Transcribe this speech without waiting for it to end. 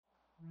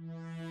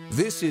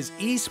This is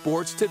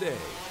Esports Today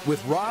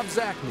with Rob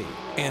Zacny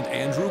and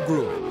Andrew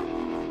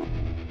Gruen.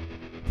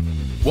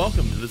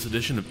 Welcome to this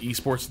edition of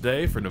Esports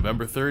Today for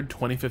November 3rd,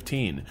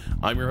 2015.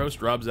 I'm your host,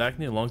 Rob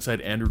Zacny,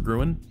 alongside Andrew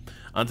Gruen.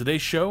 On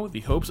today's show, the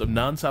hopes of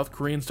non-South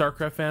Korean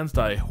StarCraft fans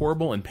die a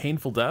horrible and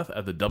painful death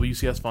at the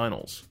WCS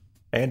Finals.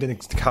 And in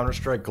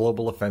Counter-Strike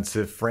Global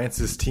Offensive,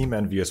 France's Team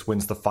Envious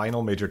wins the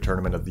final major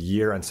tournament of the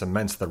year and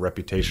cements their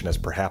reputation as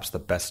perhaps the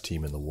best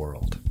team in the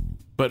world.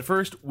 But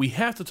first, we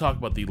have to talk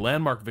about the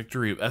landmark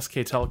victory of SK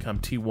Telecom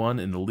T1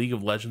 in the League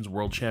of Legends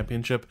World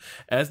Championship,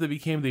 as they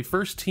became the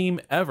first team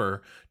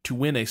ever to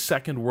win a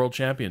second World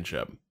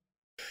Championship.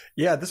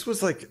 Yeah, this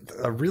was like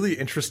a really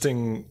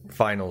interesting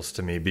finals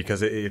to me,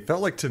 because it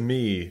felt like, to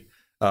me,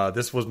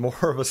 this was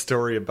more of a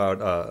story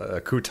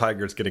about KOO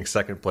Tigers getting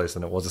second place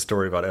than it was a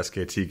story about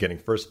SKT getting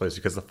first place,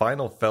 because the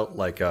final felt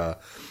like a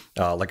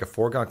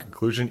foregone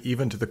conclusion,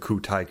 even to the KOO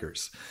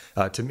Tigers.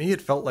 To me, it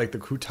felt like the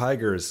KOO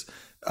Tigers,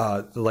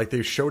 like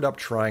they showed up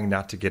trying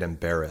not to get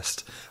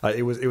embarrassed.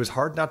 It was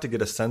hard not to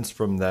get a sense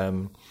from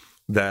them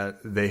that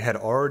they had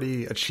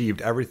already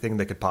achieved everything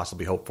they could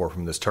possibly hope for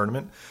from this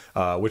tournament,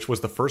 which was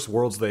the first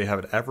Worlds they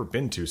had ever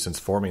been to since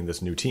forming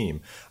this new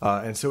team.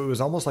 And so it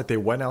was almost like they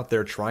went out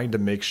there trying to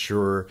make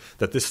sure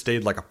that this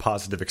stayed like a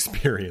positive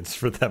experience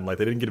for them. Like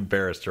they didn't get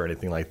embarrassed or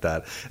anything like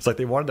that. It's like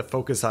they wanted to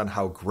focus on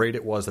how great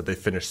it was that they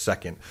finished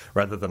second,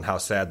 rather than how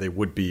sad they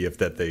would be if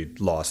that they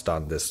lost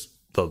on the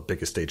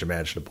biggest stage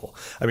imaginable.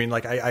 I mean,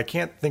 like, I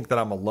can't think that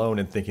I'm alone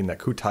in thinking that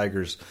KOO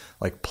Tigers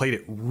like played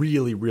it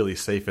really, really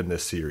safe in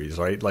this series,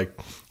 right? Like,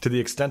 to the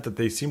extent that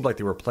they seemed like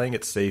they were playing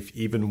it safe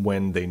even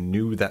when they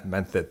knew that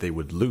meant that they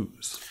would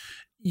lose.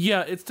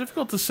 Yeah, it's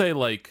difficult to say,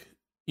 like,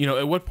 you know,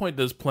 at what point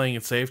does playing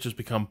it safe just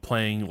become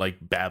playing like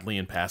badly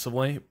and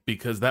passively?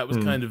 Because that was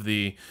kind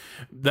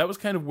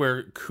of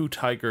where KOO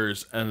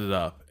Tigers ended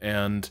up.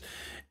 And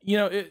you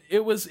know,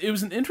 it was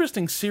an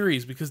interesting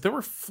series, because there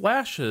were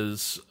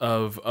flashes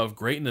of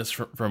greatness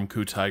from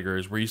KOO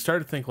Tigers, where you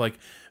started to think like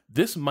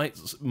this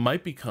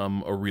might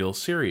become a real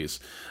series.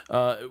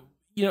 You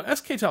know,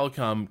 SK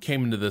Telecom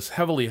came into this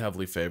heavily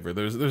favored.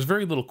 There's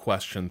very little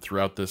question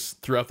throughout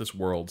this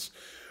Worlds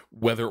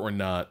whether or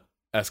not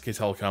SK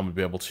Telecom would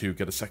be able to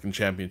get a second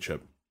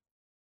championship.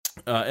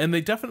 And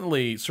they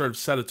definitely sort of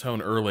set a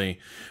tone early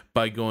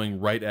by going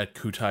right at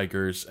KOO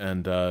Tigers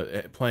and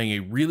playing a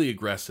really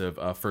aggressive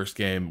first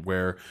game,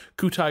 where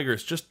KOO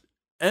Tigers just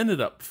ended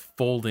up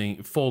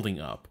folding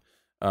up.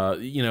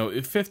 You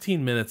know,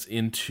 15 minutes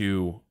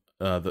into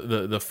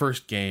the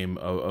first game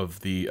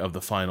of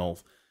the final,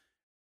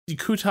 the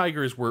KOO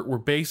Tigers were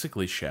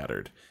basically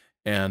shattered.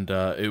 And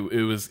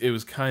it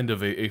was kind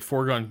of a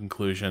foregone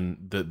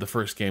conclusion that the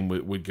first game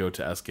would go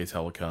to SK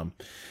Telecom.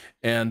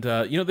 And,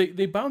 you know,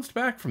 they bounced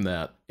back from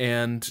that.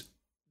 And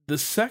the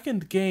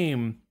second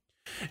game,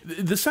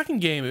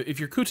 if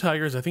you're KOO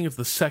Tigers, I think it's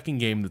the second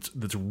game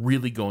that's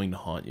really going to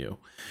haunt you.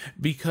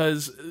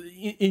 Because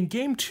in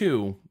game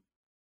 2,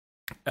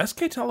 SK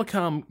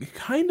Telecom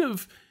kind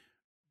of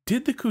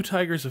did the KOO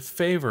Tigers a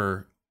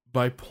favor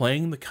by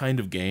playing the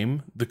kind of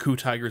game the KOO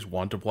Tigers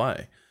want to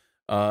play.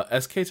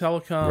 SK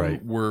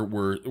Telecom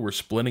were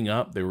splitting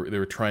up. They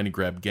were trying to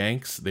grab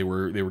ganks. They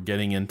were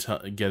getting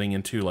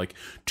into like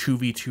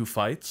 2v2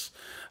 fights.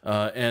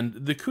 And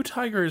the KOO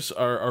Tigers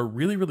are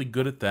really, really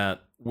good at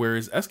that.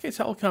 Whereas SK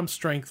Telecom's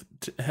strength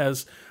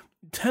has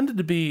tended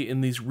to be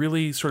in these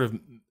really sort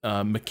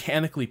of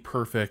mechanically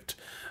perfect,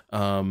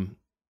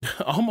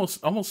 almost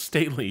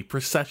stately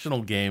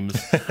processional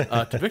games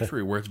to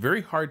victory, where it's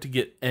very hard to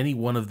get any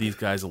one of these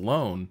guys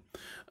alone.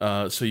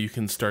 So you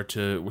can start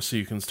to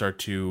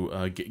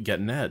get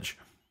an edge.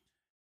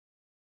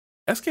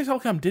 SK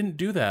Telecom didn't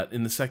do that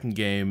in the second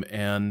game,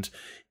 and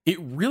it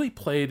really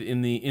played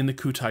in the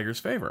KOO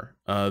Tigers' favor.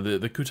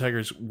 The KOO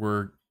Tigers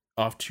were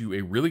off to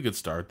a really good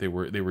start. They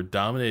were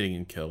dominating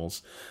in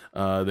kills.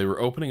 They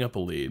were opening up a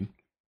lead,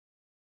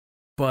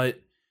 but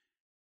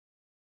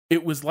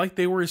it was like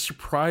they were as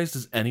surprised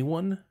as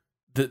anyone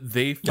that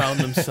they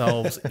found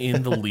themselves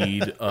in the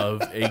lead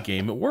of a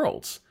game at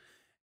Worlds.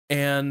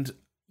 And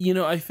you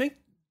know, I think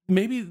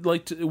maybe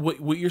like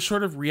what you're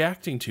sort of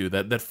reacting to,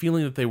 that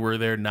feeling that they were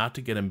there not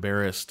to get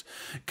embarrassed,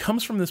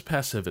 comes from this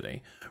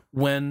passivity.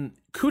 When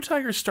KOO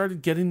Tigers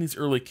started getting these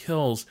early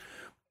kills,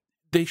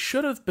 they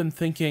should have been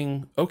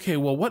thinking, okay,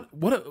 well,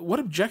 what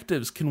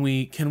objectives can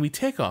we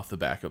take off the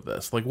back of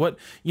this? Like, what,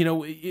 you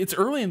know, it's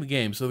early in the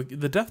game, so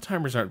the death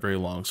timers aren't very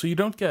long, so you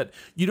don't get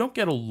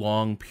a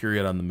long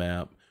period on the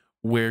map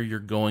where you're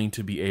going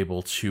to be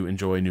able to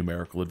enjoy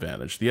numerical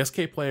advantage. The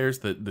SK players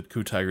that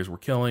KOO Tigers were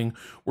killing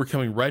were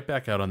coming right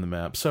back out on the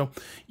map. So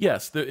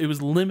yes, it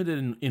was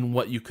limited in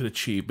what you could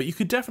achieve, but you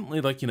could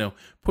definitely, like, you know,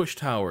 push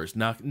towers,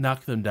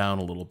 knock them down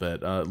a little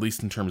bit, at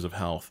least in terms of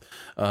health.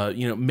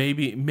 You know,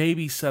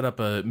 maybe set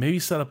up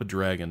a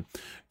dragon.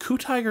 KOO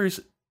Tigers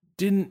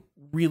didn't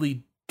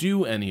really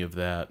do any of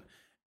that,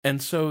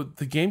 and so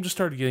the game just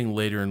started getting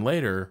later and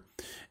later.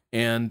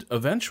 And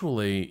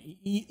eventually,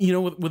 you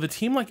know, with a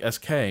team like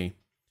SK,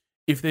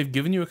 if they've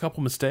given you a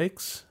couple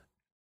mistakes,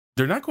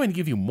 they're not going to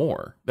give you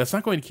more. That's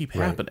not going to keep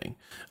happening.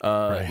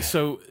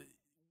 So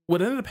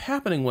what ended up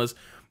happening was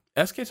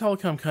SK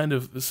Telecom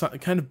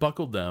kind of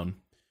buckled down,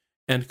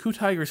 and Coup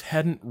Tigers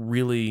hadn't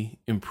really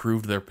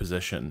improved their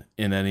position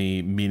in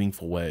any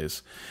meaningful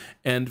ways.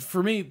 And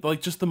for me,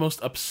 like, just the most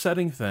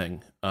upsetting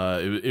thing,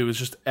 it was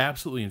just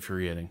absolutely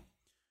infuriating,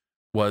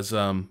 was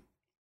I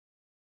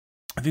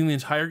think the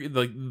entire,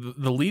 like,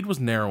 the lead was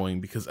narrowing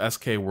because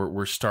SK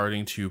were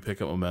starting to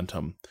pick up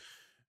momentum,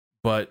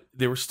 but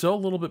they were still a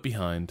little bit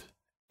behind,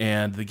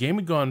 and the game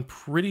had gone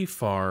pretty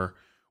far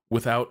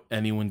without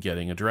anyone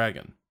getting a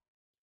dragon.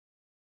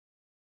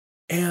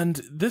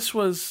 And this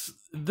was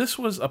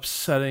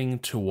upsetting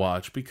to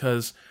watch,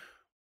 because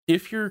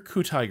if you're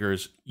Coup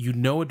Tigers, you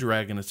know a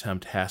dragon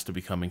attempt has to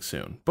be coming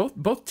soon.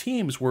 Both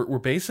teams were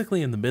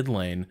basically in the mid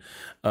lane,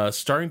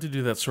 starting to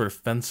do that sort of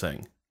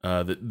fencing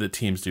that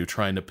teams do,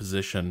 trying to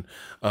position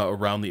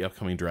around the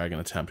upcoming dragon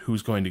attempt,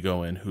 who's going to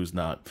go in, who's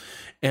not.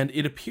 And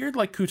it appeared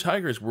like Coup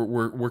Tigers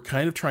were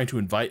kind of trying to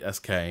invite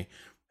SK,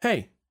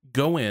 hey,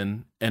 go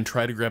in and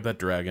try to grab that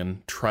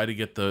dragon, try to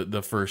get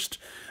the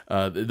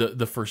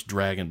first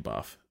dragon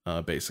buff,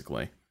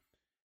 basically.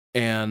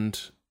 And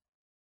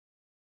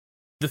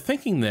the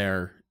thinking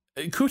there,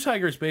 Coup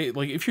Tigers,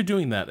 like, if you're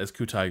doing that as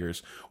Coup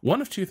Tigers,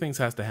 one of two things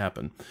has to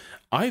happen.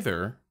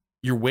 Either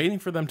you're waiting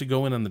for them to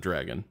go in on the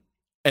dragon,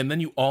 and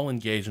then you all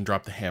engage and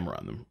drop the hammer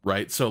on them,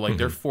 right? So, like,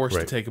 they're forced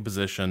to take a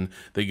position.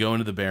 They go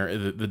into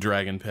the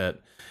dragon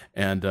pit,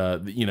 and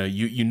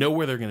you know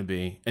where they're going to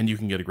be, and you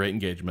can get a great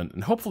engagement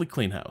and hopefully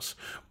clean house.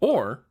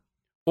 Or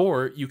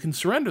you can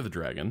surrender the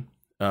dragon,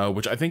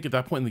 which I think at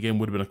that point in the game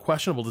would have been a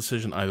questionable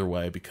decision either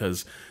way,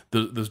 because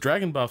those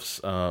dragon buffs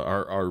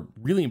are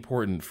really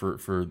important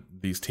for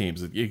these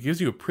teams. It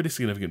gives you a pretty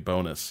significant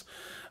bonus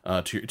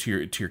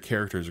to your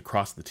characters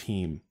across the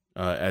team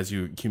as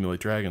you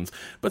accumulate dragons.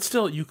 But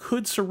still, you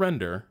could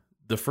surrender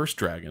the first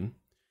dragon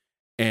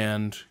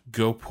and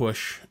go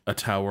push a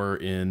tower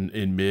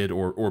in mid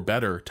or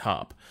better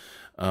top,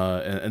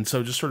 and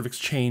so just sort of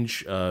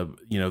exchange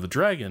the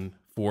dragon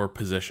for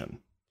position.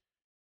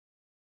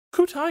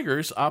 Coup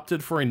Tigers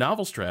opted for a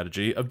novel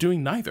strategy of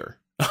doing neither.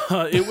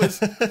 It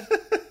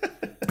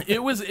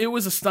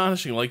was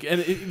astonishing. Like,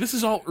 and this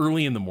is all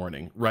early in the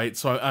morning, right?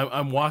 So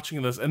I'm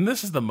watching this, and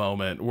this is the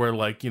moment where,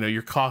 like,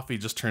 your coffee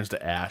just turns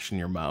to ash in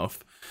your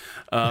mouth,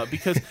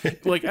 because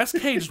like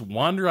SK just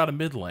wander out of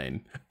mid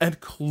lane and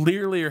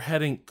clearly are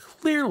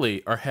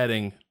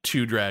heading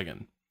to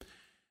dragon.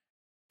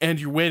 And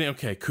you're waiting.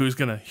 Okay, Coup's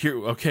gonna hear.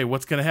 Okay,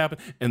 what's gonna happen?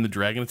 And the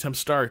dragon attempt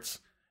starts,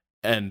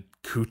 and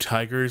Coup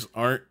Tigers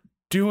aren't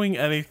doing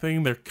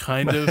anything. They're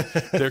kind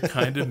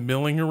of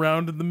milling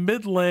around in the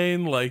mid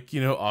lane, like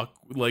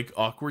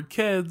awkward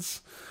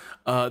kids.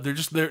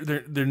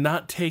 They're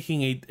not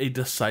taking a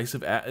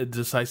decisive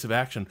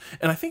action.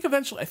 And I think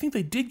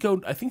they did go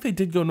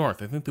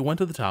north. I think they went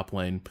to the top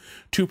lane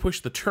to push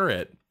the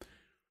turret,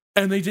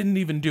 and they didn't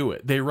even do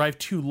it. They arrived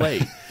too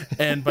late.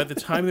 And by the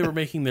time they were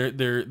making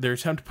their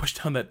attempt to push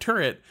down that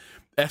turret,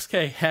 SK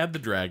had the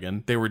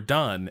dragon, they were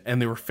done,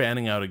 and they were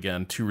fanning out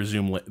again to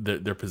resume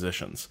their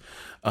positions.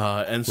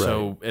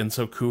 So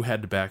Coup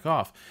had to back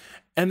off.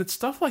 And it's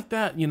stuff like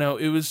that,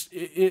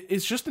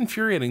 it's just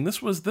infuriating.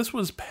 This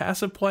was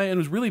passive play, and it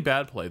was really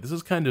bad play. This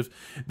is kind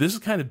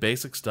of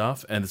basic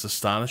stuff, and it's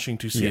astonishing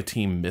to see a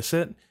team miss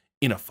it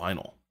in a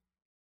final.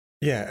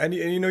 Yeah, and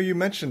you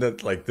mentioned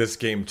that, like, this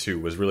game too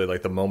was really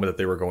like the moment that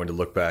they were going to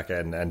look back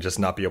and just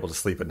not be able to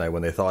sleep at night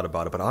when they thought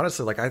about it. But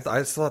honestly, like,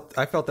 I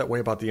felt that way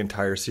about the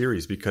entire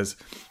series, because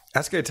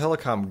SK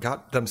Telecom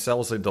got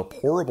themselves into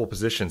horrible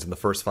positions in the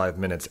first 5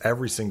 minutes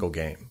every single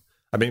game.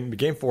 I mean,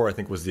 game 4 I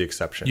think was the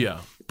exception.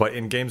 Yeah. But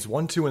in games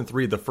 1, 2, and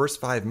 3, the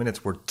first 5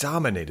 minutes were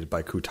dominated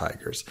by Coup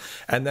Tigers,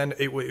 and then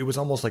it was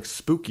almost like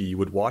spooky. You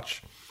would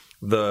watch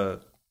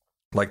the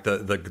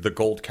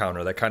gold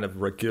counter that kind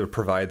of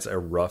provides a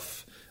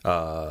rough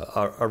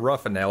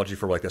analogy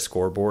for like the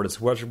scoreboard.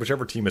 It's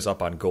whichever team is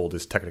up on gold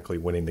is technically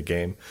winning the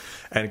game.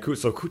 And Coup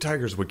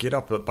Tigers would get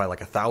up by like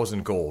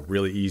 1,000 gold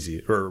really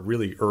easy or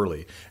really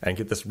early and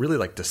get this really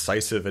like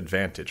decisive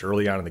advantage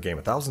early on in the game.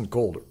 1,000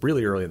 gold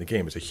really early in the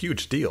game is a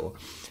huge deal.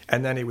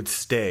 And then it would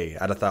stay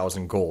at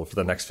 1,000 gold for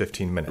the next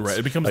 15 minutes. Right.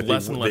 It becomes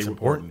less and less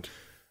important.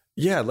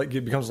 Yeah, like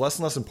it becomes less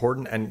and less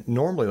important. And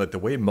normally, like, the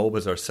way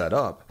MOBAs are set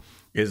up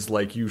is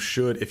like,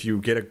 if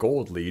you get a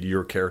gold lead,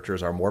 your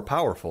characters are more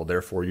powerful.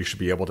 Therefore, you should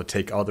be able to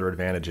take other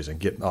advantages and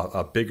get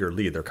a bigger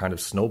lead. They're kind of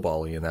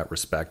snowbally in that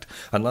respect,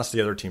 unless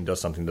the other team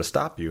does something to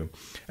stop you.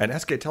 And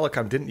SK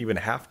Telecom didn't even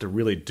have to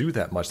really do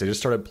that much. They just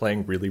started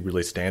playing really,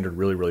 really standard,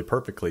 really, really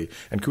perfectly.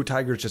 And Coup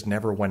Tigers just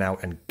never went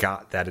out and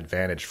got that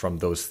advantage from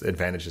those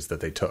advantages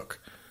that they took.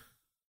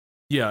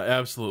 Yeah,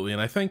 absolutely.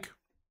 And I think,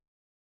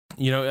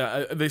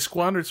 they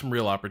squandered some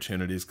real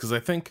opportunities, because I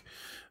think,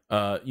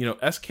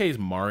 SK's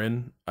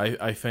Marin,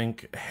 I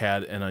think,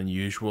 had an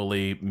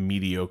unusually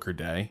mediocre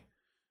day.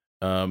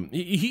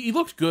 He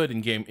looked good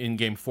in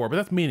game 4, but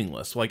that's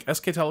meaningless. Like,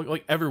 SK Telecom,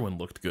 like, everyone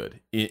looked good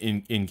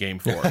in game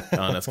 4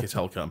 on SK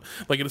Telecom.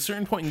 Like, at a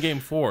certain point in game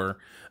 4,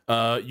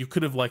 you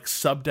could have, like,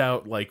 subbed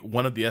out, like,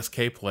 one of the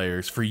SK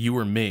players for you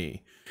or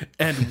me,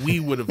 and we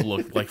would have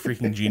looked like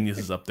freaking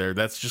geniuses up there.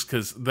 That's just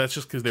because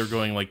they were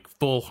going like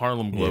full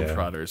Harlem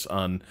Globetrotters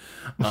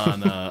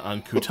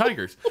on Koo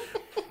Tigers.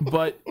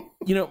 But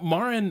you know,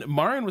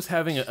 Marin was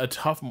having a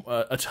tough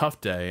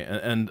day,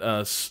 and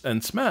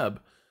Smeb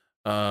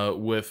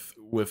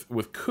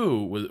with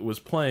Koo was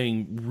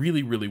playing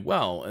really, really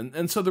well,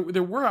 and so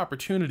there were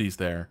opportunities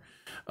there,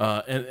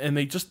 and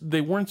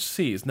they weren't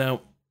seized.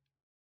 Now,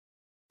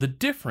 the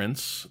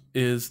difference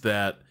is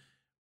that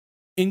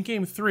in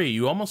Game 3,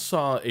 you almost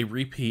saw a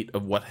repeat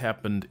of what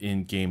happened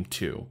in Game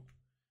 2,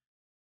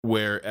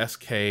 where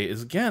SK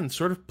is again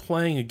sort of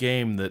playing a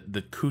game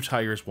that Koo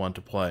Tigers want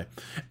to play,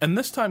 and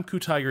this time Koo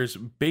Tigers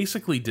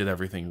basically did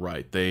everything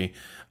right. They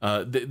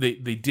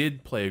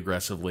did play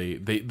aggressively.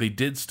 They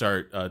did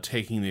start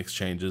taking the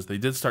exchanges. They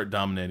did start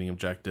dominating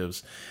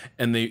objectives,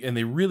 and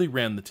they really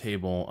ran the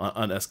table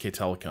on SK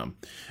Telecom.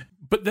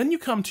 But then you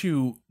come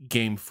to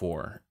Game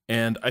 4.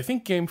 And I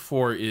think Game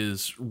 4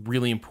 is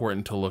really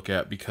important to look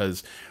at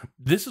because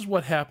this is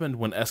what happened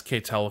when SK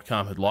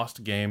Telecom had lost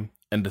a game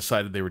and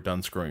decided they were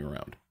done screwing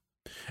around.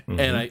 Mm-hmm,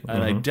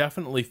 and I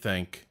definitely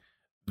think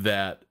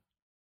that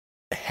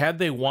had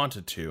they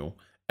wanted to,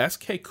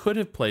 SK could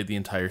have played the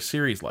entire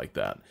series like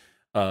that.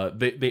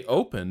 They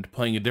opened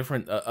playing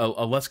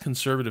a less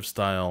conservative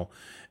style,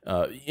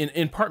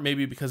 in part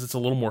maybe because it's a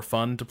little more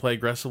fun to play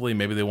aggressively.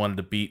 Maybe they wanted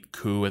to beat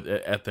Koo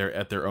at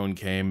their own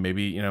game.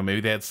 Maybe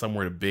they had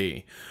somewhere to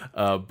be,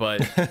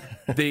 but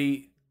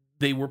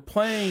they were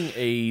playing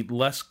a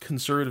less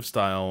conservative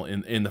style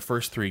in the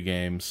first 3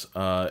 games,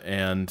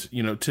 and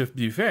to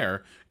be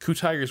fair, Koo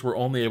Tigers were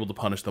only able to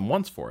punish them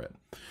once for it.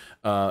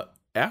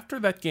 After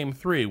that Game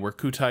 3, where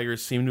Koo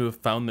Tigers seem to have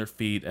found their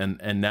feet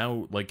and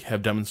now like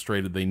have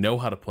demonstrated they know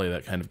how to play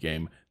that kind of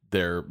game,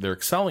 they're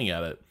excelling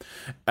at it.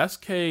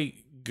 SK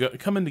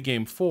come into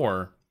Game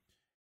 4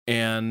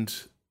 and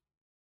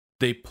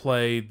they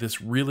play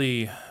this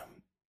really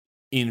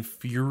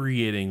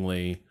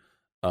infuriatingly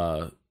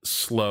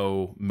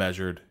slow,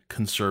 measured,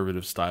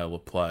 conservative style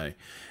of play.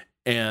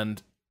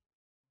 And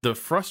the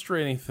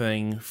frustrating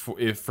thing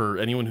for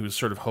anyone who's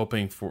sort of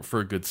hoping for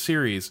a good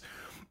series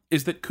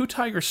is that Koo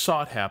Tigers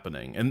saw it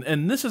happening.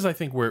 And this is, I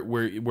think,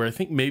 where I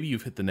think maybe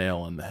you've hit the nail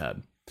on the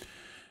head.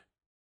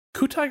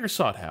 Koo Tigers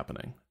saw it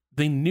happening.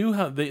 They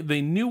knew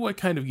they knew what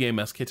kind of game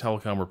SK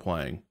Telecom were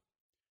playing,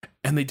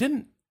 and they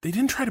didn't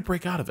try to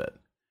break out of it.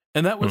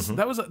 And that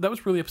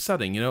was really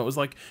upsetting. It was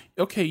like,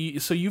 okay,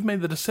 so you've made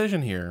the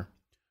decision here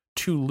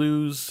to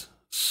lose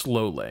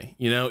slowly.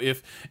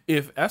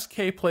 If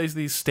SK plays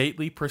these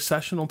stately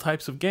processional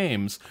types of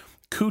games,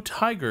 Koo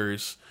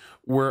Tigers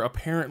were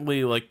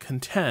apparently like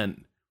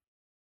content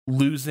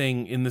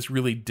losing in this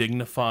really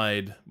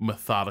dignified,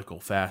 methodical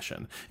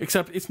fashion.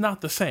 Except it's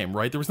not the same,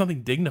 right? There was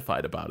nothing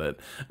dignified about it.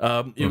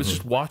 It was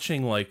just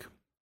watching like,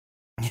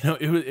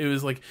 it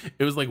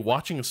was like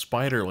watching a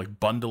spider like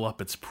bundle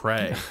up its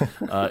prey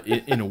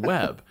in a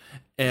web.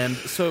 And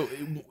so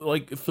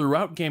like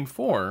throughout Game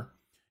 4,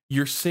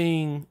 you're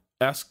seeing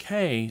SK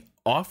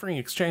offering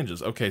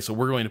exchanges. Okay, so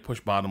we're going to push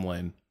bottom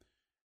lane,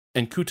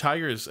 and Koo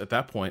Tigers at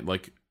that point,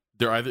 like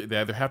they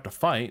either have to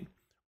fight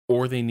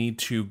or they need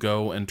to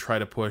go and try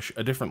to push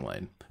a different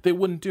lane. They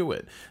wouldn't do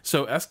it.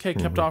 So SK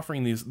kept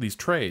offering these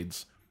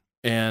trades,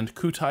 and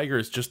Koo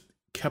Tigers just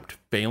kept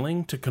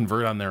failing to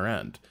convert on their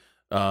end.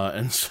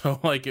 And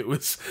so like it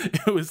was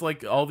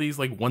like all these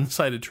like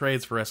one-sided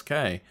trades for SK.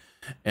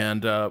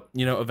 And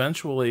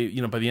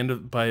eventually, by the end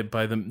of by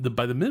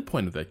the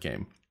midpoint of that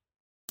game,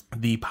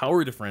 the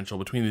power differential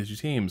between the two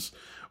teams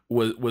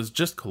was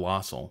just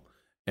colossal.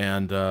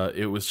 And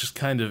it was just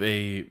kind of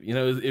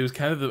it was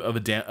kind of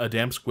a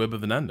damn squib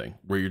of an ending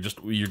where you're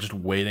just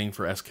waiting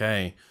for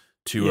SK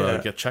to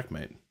get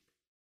checkmate.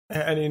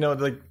 And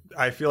like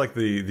I feel like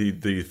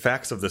the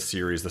facts of the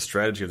series, the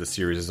strategy of the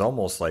series is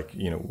almost like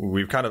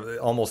we've kind of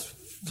almost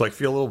like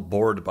feel a little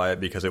bored by it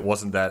because it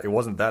wasn't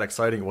that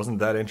exciting, it wasn't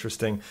that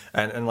interesting,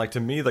 and like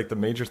to me like the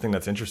major thing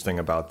that's interesting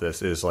about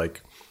this is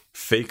like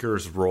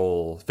Faker's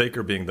role,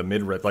 Faker being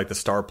the like the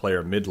star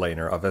player mid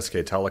laner of SK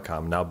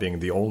Telecom, now being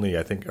the only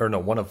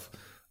one of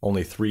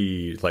only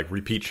 3 like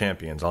repeat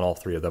champions on all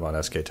 3 of them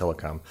on SK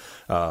Telecom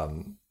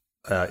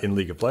in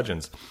League of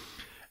Legends.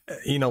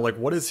 Like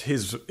what is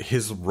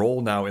his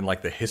role now in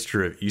like the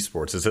history of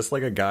esports? Is this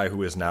like a guy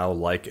who is now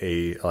like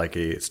a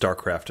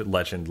StarCraft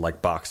legend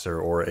like Boxer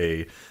or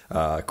a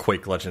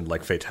Quake legend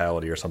like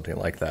Fatality or something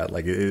like that?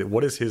 Like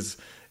what is his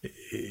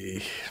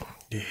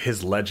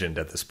legend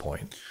at this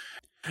point?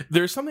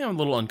 There's something I'm a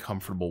little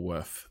uncomfortable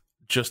with,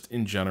 just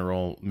in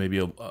general, maybe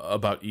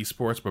about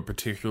esports, but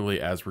particularly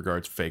as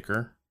regards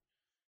Faker.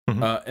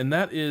 And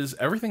that is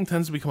everything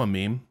tends to become a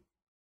meme.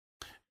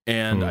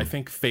 And I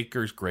think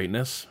Faker's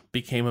greatness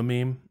became a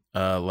meme.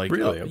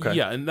 Really? Okay.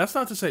 Yeah, and that's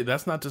not to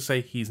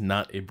say he's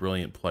not a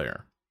brilliant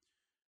player.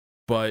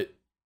 But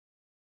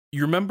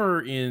you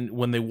remember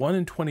when they won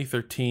in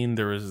 2013,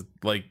 there was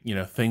like,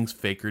 things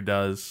Faker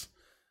does.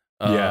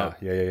 Yeah.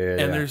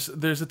 And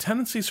there's a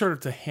tendency sort of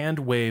to hand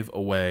wave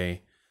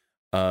away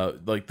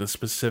like the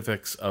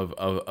specifics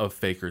of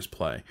Faker's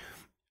play.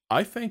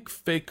 I think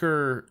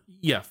Faker,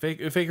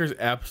 Faker's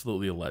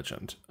absolutely a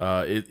legend.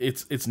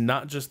 It's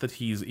not just that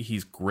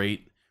he's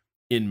great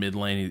in mid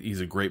lane. He's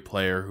a great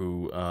player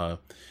who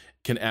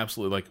can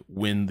absolutely like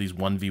win these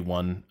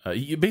 1v1.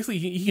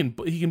 He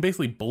can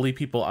basically bully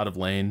people out of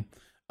lane,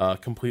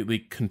 completely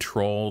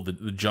control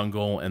the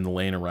jungle and the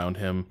lane around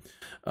him.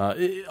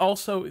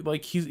 Also,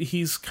 like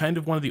he's kind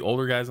of one of the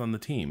older guys on the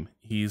team.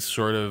 He's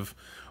sort of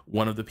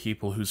one of the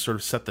people who sort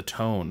of set the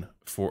tone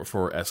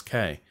for SK.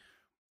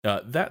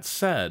 That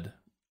said,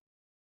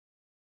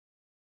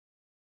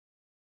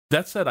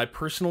 I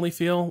personally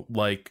feel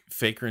like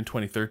Faker in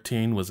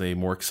 2013 was a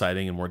more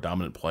exciting and more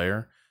dominant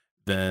player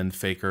than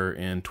Faker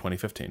in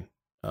 2015.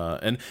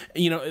 And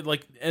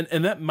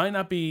that might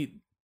not be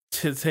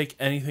to take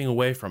anything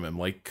away from him.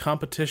 Like,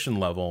 competition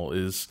level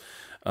is,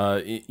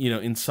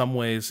 in some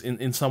ways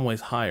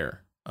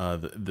higher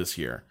this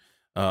year.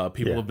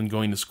 People have been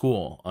going to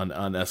school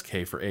on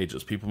SK for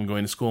ages. People have been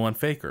going to school on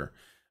Faker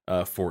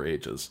for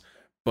ages.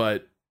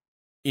 But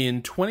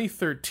in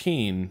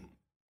 2013,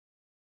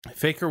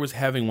 Faker was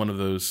having one of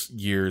those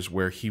years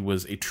where he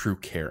was a true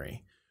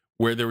carry,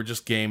 where there were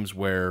just games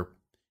where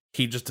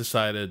he just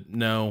decided,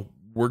 no,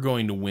 we're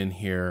going to win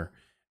here,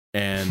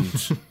 and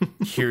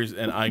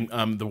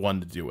I'm the one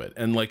to do it.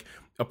 And like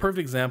a perfect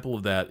example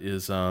of that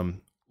is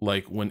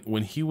like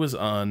when he was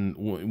on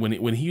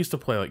when he used to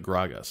play like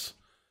Gragas.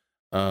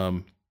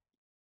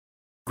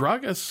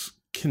 Gragas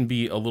can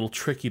be a little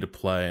tricky to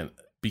play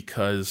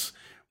because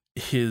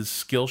his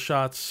skill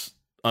shots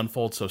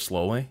unfold so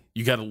slowly.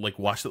 You got to like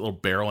watch that little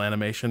barrel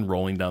animation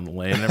rolling down the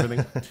lane and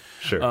everything.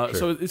 Sure.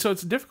 So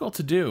it's difficult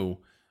to do.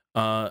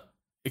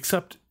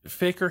 Except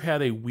Faker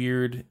had a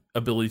weird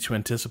ability to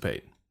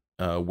anticipate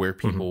where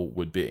people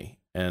would be,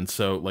 and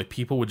so like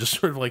people would just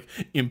sort of like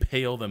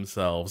impale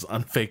themselves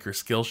on Faker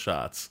skill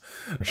shots,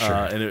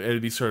 and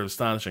it'd be sort of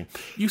astonishing.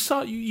 You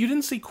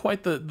didn't see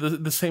quite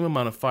the same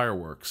amount of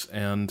fireworks,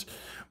 and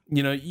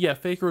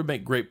Faker would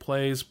make great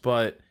plays,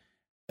 but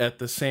at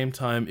the same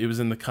time, it was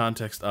in the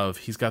context of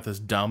he's got this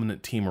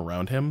dominant team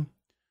around him,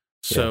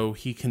 so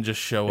he can just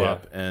show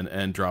up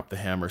and drop the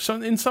hammer.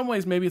 So in some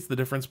ways, maybe it's the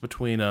difference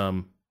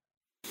between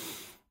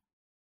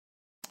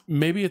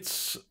maybe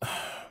it's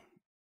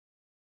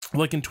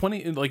like in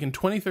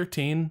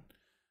 2013,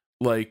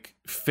 like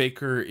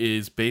Faker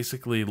is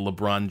basically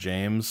LeBron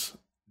James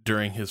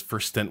during his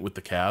first stint with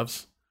the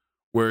Cavs,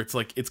 where it's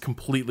like it's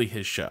completely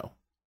his show,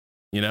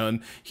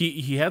 and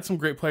he had some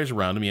great players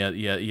around him.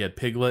 He had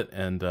Piglet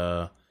and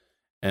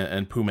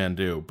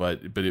Pumandu, but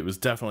it was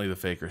definitely the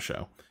Faker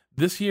show.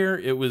 This year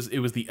it was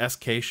the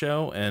SK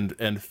show,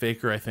 and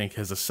Faker, I think,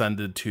 has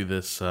ascended to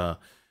this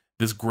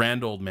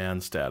grand old man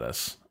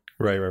status.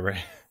 Right.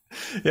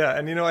 Yeah,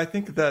 and I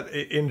think that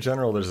in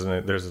general there's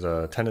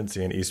a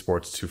tendency in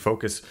esports to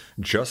focus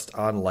just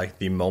on like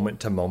the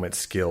moment-to-moment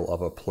skill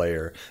of a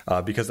player,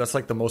 because that's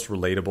like the most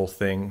relatable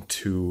thing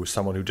to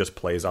someone who just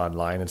plays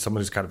online and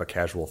someone who's kind of a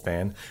casual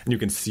fan, and you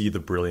can see the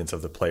brilliance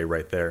of the play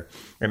right there.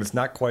 And it's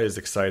not quite as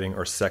exciting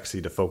or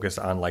sexy to focus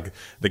on like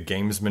the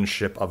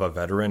gamesmanship of a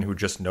veteran who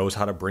just knows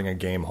how to bring a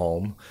game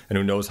home and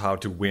who knows how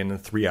to win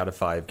 3 out of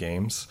 5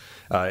 games.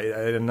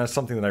 And that's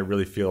something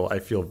that I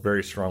feel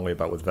very strongly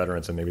about with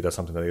veterans, and maybe that's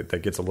something that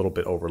gets a little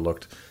bit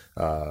overlooked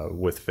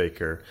with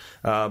Faker.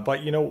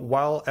 But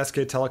while SK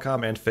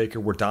Telecom and Faker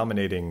were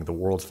dominating the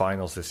World's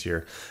Finals this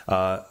year,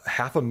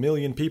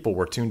 500,000 people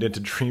were tuned into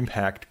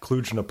DreamHack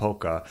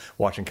Cluj-Napoca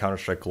watching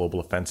Counter-Strike Global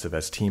Offensive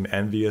as Team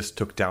Envious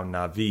took down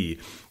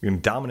Na'Vi in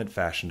dominant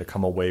fashion to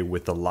come away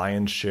with the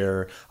lion's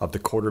share of the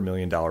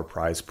 $250,000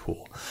 prize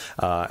pool.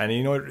 And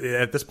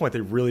at this point,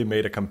 they really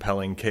made a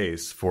compelling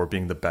case for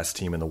being the best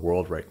team in the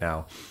world right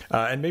now.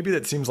 And maybe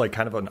that seems like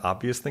kind of an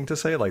obvious thing to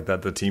say, like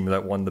that the team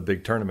that won the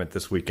big tournament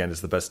this weekend is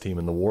the best team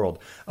in the world.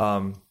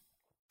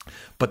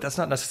 But that's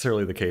not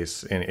necessarily the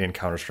case in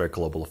Counter-Strike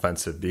Global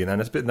Offensive. And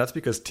that's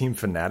because Team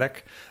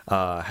Fnatic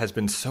has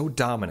been so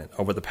dominant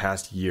over the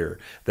past year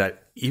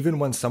that even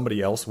when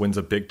somebody else wins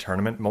a big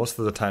tournament, most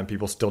of the time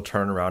people still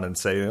turn around and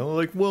say,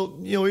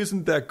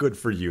 isn't that good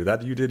for you?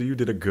 That you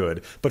did a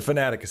good. But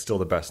Fnatic is still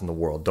the best in the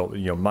world.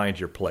 Don't mind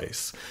your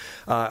place.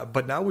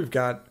 But now we've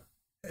got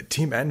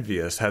Team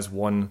Envious has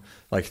won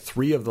like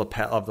 3 of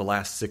the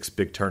last 6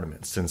 big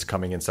tournaments since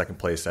coming in second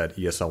place at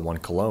ESL One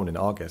Cologne in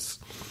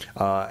August,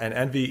 and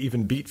Envy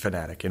even beat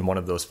Fnatic in one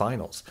of those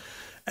finals.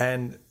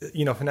 And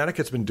Fnatic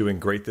has been doing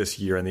great this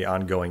year in the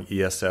ongoing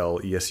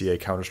ESL ESEA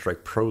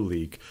Counter-Strike Pro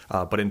League,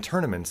 but in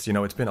tournaments,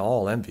 it's been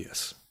all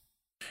Envious.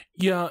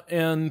 Yeah,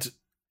 and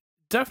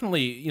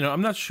definitely,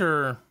 I'm not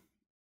sure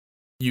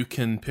you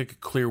can pick a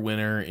clear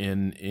winner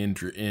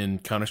in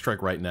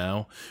Counter-Strike right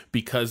now,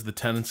 because the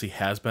tendency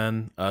has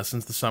been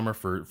since the summer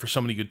for so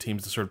many good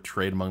teams to sort of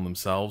trade among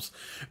themselves.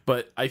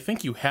 But I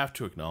think you have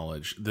to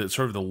acknowledge that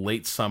sort of the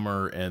late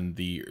summer and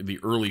the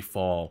early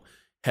fall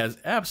has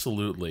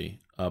absolutely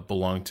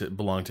belonged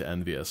to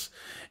Envious.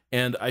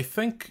 And I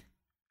think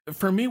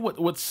for me,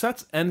 what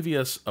sets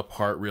Envious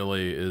apart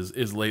really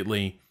is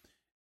lately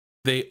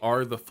they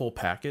are the full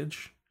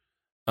package,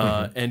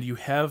 and you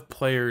have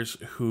players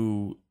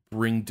who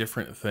bring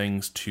different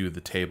things to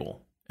the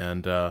table.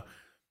 And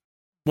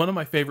one of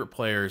my favorite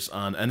players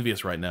on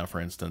Envious right now, for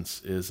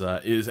instance, is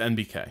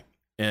NBK,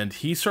 and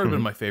he's sort of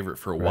been my favorite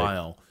for a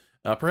while.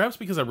 Perhaps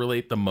because I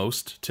relate the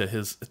most to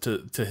his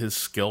to his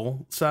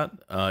skill set.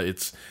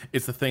 It's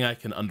the thing I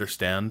can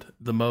understand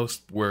the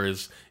most.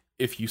 Whereas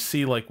if you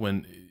see like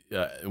when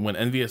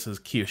Envious's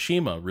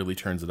Kiyoshima really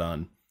turns it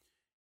on,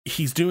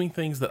 he's doing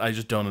things that I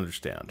just don't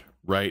understand.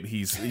 Right?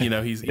 He's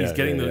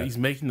he's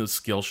making those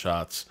skill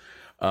shots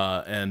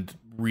and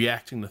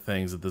reacting to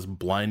things at this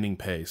blinding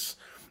pace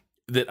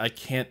that I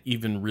can't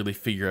even really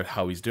figure out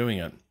how he's doing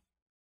it.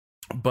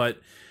 But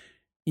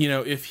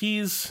if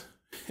he's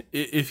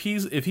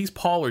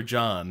Paul or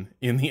John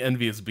in the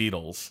Envious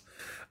Beatles,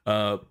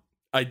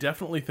 I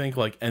definitely think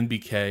like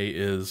NBK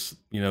is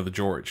the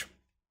George.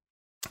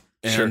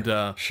 And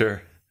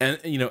sure. And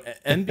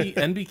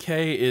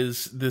NBK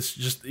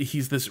is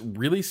he's this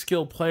really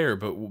skilled player,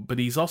 but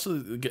he's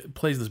also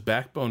plays this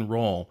backbone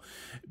role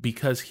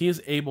because he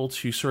is able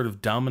to sort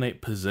of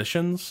dominate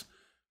positions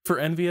for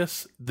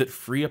Envious that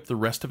free up the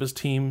rest of his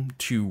team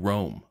to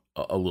roam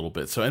a little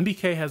bit. So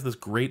NBK has this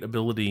great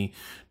ability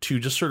to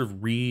just sort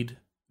of read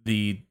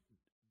the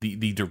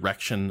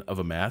direction of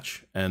a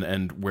match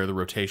and where the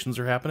rotations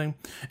are happening.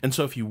 And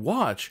so if you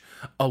watch,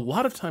 a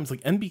lot of times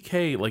like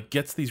NBK like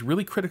gets these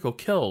really critical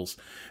kills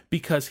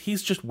because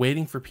he's just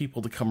waiting for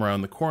people to come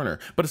around the corner.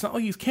 But it's not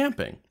like he's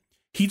camping.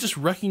 He just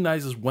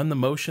recognizes when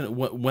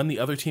the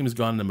other team has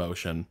gone into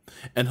motion,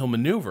 and he'll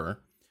maneuver.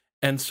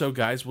 And so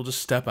guys will just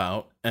step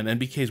out, and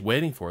NBK's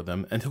waiting for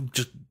them, and he'll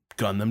just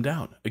gun them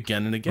down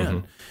again and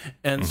again.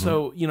 And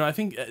so I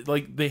think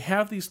like they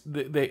have these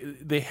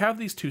they have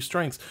these two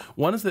strengths.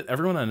 One is that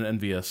everyone on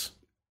Envious,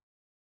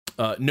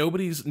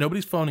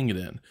 nobody's phoning it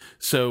in.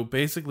 So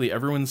basically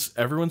everyone's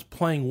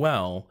playing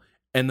well,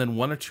 and then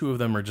one or two of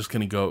them are just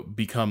going to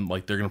become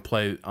like they're going to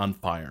play on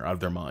fire out of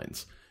their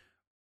minds.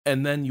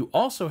 And then you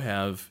also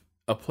have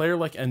a player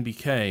like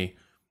NBK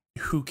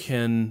who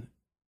can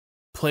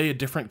play a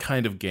different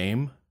kind of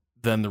game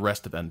than the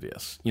rest of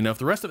Envious. If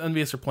the rest of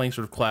Envious are playing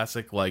sort of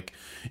classic, like,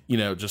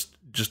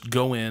 just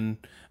go in,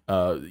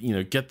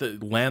 get the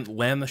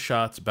land the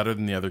shots better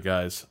than the other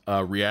guys,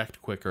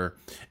 react quicker.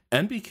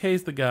 NBK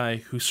is the guy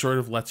who sort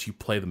of lets you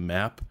play the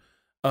map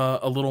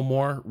a little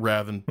more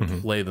rather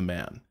than play the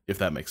man, if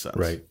that makes sense.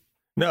 Right.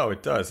 No,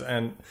 it does.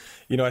 And,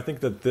 I think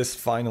that this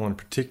final in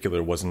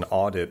particular was an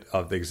audit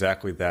of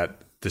exactly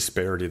that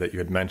disparity that you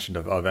had mentioned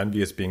of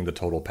Envious being the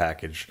total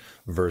package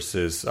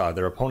versus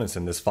their opponents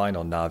in this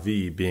final,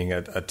 Na'Vi, being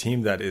a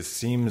team that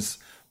seems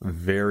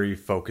very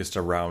focused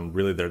around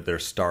really their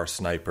star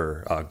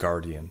sniper,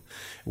 Guardian,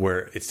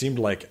 where it seemed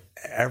like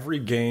every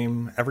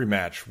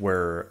match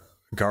where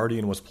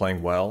Guardian was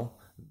playing well,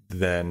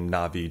 then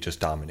Na'Vi just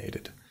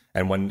dominated.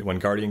 And when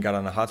Guardian got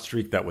on a hot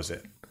streak, that was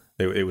it.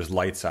 It was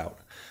lights out.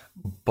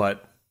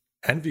 But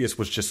Envious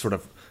was just sort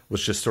of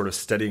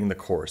steadying the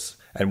course.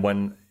 And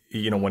when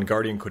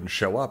Guardian couldn't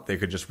show up, they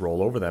could just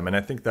roll over them. And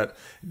I think that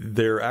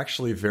they're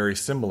actually very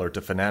similar to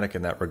Fnatic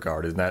in that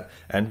regard, in that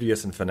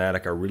Envious and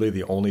Fnatic are really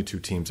the only two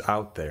teams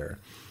out there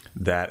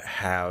that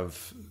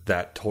have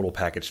that total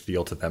package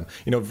feel to them.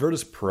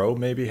 Virtus Pro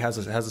maybe has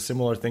a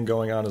similar thing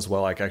going on as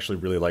well. I actually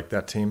really like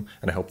that team,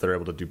 and I hope they're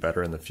able to do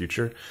better in the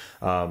future.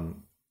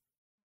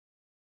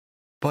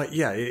 But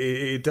yeah,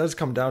 it does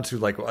come down to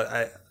like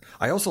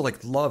I also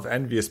like love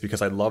Envious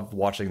because I love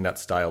watching that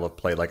style of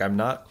play. Like I'm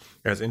not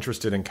as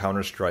interested in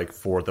Counter-Strike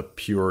for the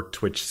pure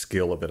Twitch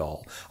skill of it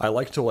all. I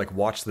like to like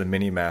watch the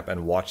mini map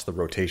and watch the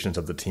rotations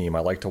of the team.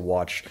 I like to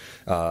watch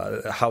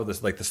how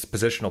this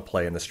positional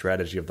play and the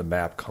strategy of the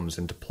map comes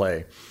into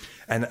play.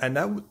 And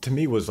that to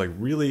me was like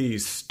really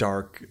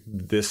stark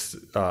this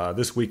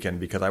weekend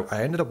because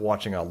I ended up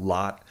watching a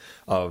lot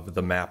of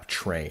the map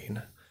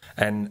Train.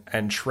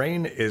 And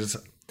Train is,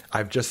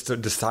 I've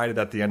just decided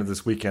at the end of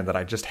this weekend that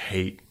I just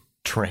hate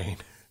Train.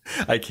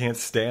 I can't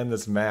stand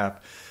this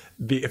map.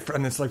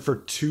 And it's like for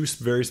two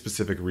very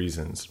specific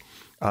reasons.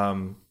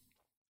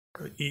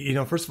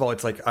 First of all,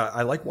 it's like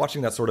I like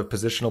watching that sort of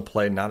positional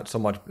play, not so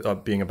much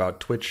being about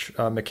Twitch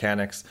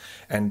mechanics.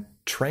 And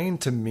Train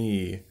to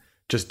me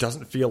just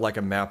doesn't feel like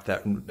a map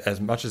that,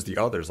 as much as the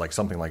others, like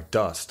something like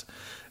Dust,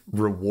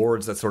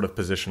 rewards that sort of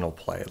positional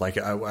play. Like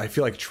I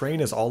feel like Train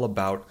is all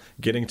about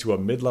getting to a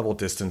mid-level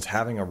distance,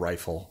 having a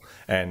rifle,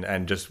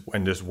 and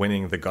just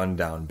winning the gun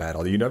down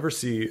battle. You never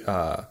see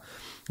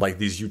like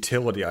these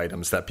utility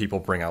items that people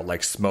bring out,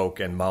 like smoke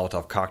and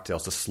Molotov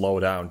cocktails to slow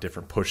down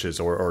different pushes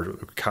or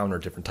counter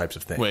different types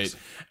of things. Wait,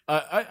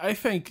 I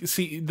think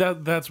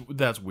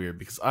that's weird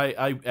because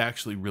I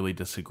actually really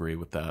disagree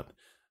with that.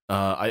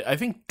 I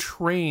think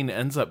Train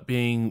ends up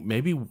being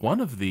maybe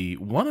one of the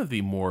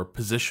more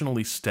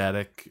positionally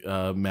static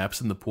maps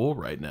in the pool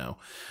right now.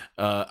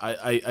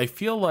 I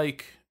feel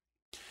like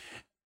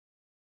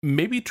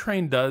maybe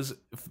Train does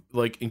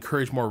like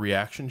encourage more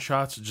reaction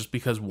shots just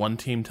because one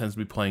team tends to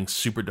be playing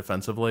super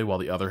defensively while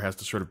the other has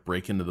to sort of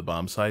break into the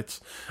bomb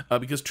sites.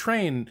 Because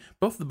Train,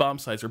 both the bomb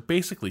sites are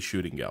basically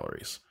shooting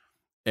galleries,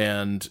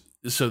 and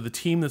so the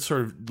team that's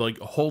sort of like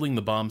holding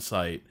the bomb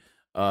site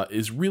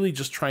is really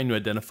just trying to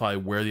identify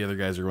where the other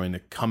guys are going to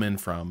come in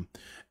from.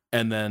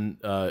 And then,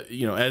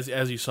 as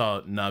you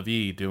saw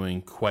Na'Vi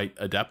doing quite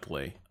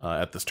adeptly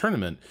at this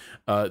tournament,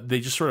 they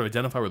just sort of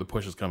identify where the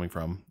push is coming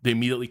from. They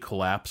immediately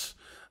collapse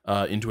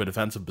into a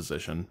defensive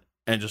position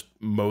and just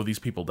mow these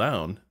people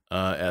down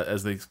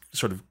as they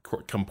sort of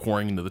come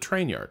pouring into the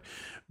train yard.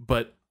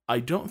 But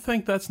I don't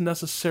think that's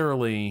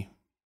necessarily...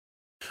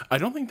 I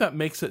don't think that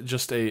makes it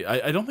just a...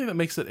 I don't think that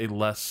makes it a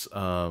less...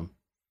 a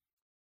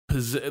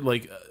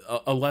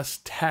less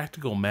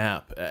tactical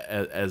map,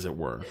 as it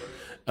were.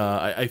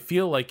 I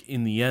feel like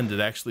in the end it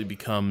actually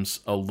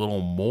becomes a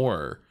little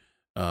more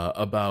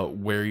about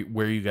where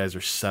you guys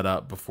are set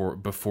up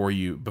before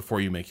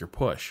you make your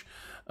push.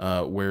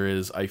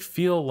 Whereas I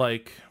feel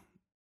like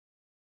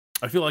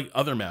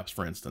other maps,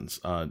 for instance,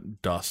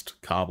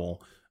 Dust,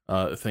 Cobble,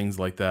 things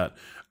like that,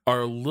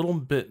 are a little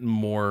bit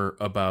more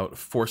about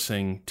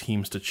forcing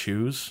teams to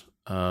choose.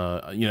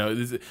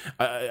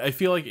 I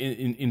feel like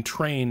in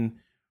Train.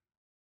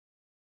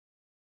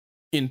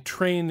 In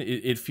Train,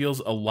 it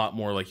feels a lot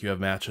more like you have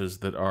matches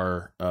that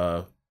are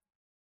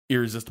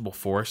Irresistible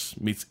Force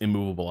meets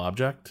Immovable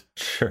Object.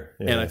 Sure.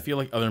 Yeah. And I feel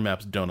like other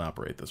maps don't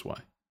operate this way.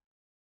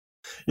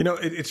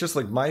 It's just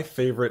like my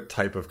favorite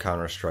type of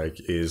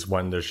Counter-Strike is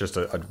when there's just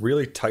a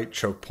really tight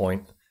choke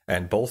point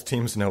and both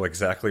teams know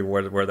exactly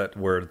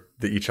where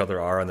each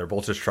other are, and they're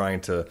both just trying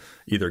to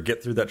either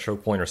get through that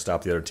choke point or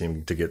stop the other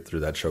team to get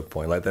through that choke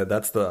point. Like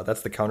that's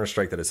the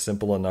Counter-Strike that is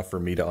simple enough for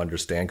me to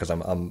understand, because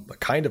I'm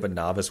kind of a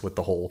novice with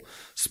the whole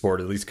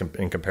sport, at least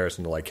in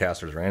comparison to like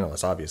casters or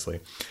analysts, obviously.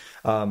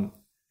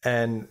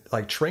 And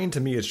like Train to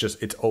me is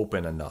just, it's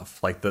open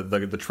enough. Like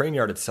the train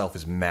yard itself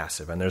is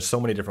massive, and there's so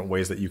many different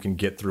ways that you can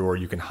get through or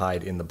you can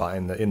hide in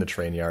the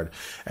train yard.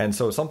 And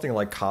so something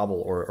like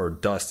Cobble or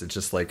Dust, it's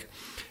just like,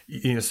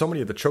 so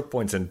many of the choke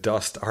points in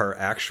Dust are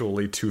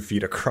actually 2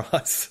 feet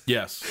across.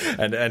 Yes.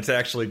 And to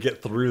actually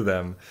get through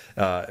them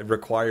it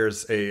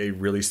requires a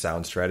really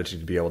sound strategy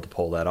to be able to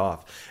pull that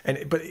off. And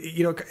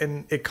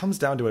it comes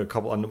down to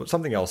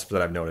something else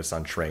that I've noticed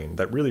on Train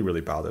that really,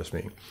 really bothers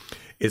me,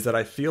 is that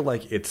I feel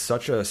like it's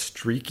such a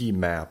streaky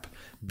map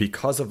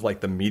because of like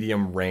the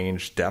medium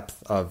range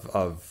depth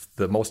of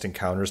the most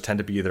encounters tend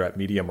to be either at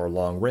medium or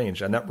long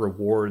range, and that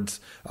rewards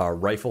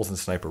rifles and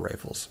sniper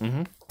rifles.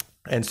 Mm-hmm.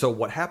 And so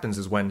what happens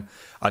is when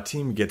a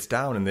team gets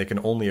down and they can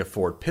only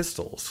afford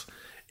pistols,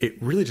 it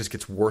really just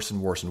gets worse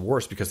and worse and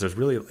worse, because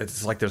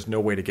it's like there's no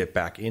way to get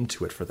back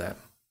into it for them.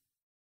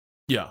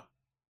 Yeah.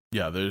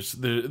 Yeah, there's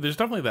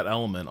definitely that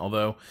element.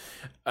 Although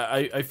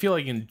I feel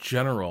like in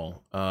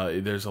general,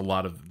 there's a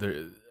lot of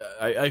there.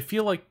 I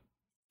feel like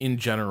in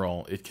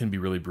general it can be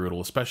really brutal,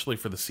 especially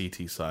for the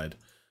CT side.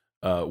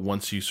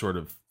 Once you sort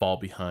of fall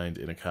behind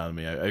in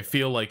economy, I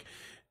feel like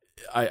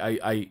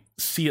I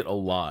see it a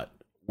lot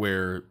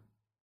where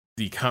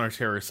the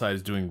counter-terror side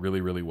is doing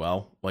really, really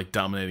well, like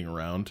dominating a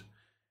round.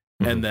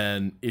 Mm-hmm. And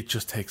then it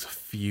just takes a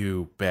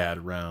few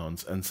bad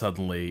rounds, and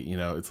suddenly,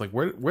 it's like,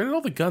 where did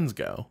all the guns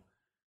go?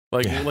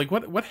 Like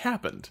what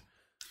happened?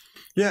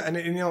 Yeah, and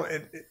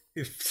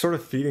it's sort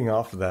of feeding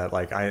off of that.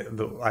 Like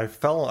I've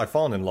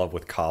fallen in love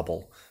with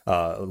Cobble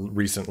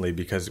recently,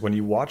 because when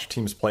you watch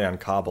teams play on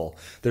Cobble,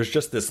 there's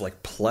just this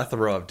like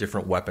plethora of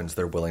different weapons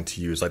they're willing to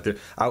use. Like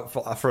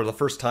for the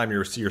first time,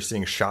 you're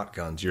seeing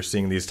shotguns. You're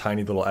seeing these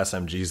tiny little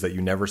SMGs that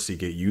you never see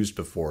get used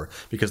before,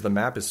 because the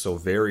map is so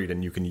varied,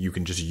 and you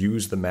can just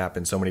use the map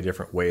in so many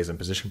different ways and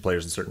position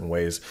players in certain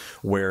ways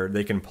where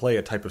they can play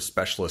a type of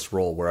specialist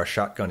role where a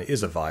shotgun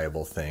is a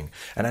viable thing.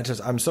 And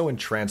I'm so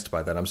entranced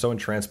by that. I'm so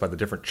entranced by the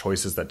different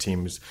choices that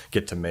teams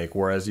get to make.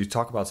 Whereas you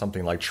talk about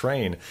something like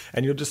Train,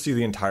 and you'll just see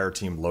the entire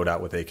team load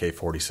out with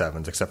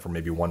AK-47s, except for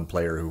maybe one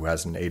player who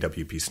has an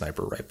AWP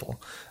sniper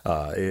rifle.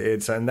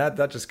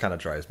 That just kind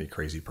of drives me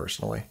crazy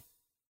personally.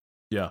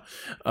 Yeah,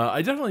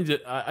 I definitely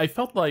did. I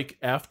felt like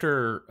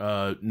after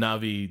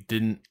Na'Vi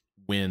didn't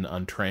win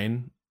on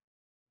Train,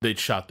 they'd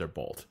shot their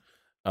bolt.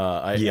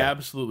 I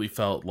absolutely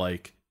felt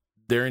like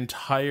their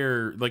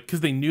entire,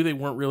 because they knew they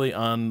weren't really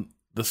on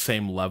the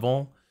same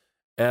level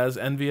as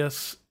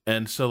Envious.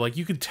 And so, like,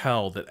 you could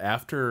tell that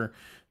after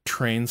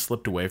Train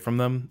slipped away from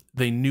them,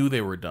 they knew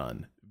they were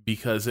done,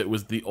 because it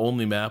was the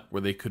only map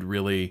where they could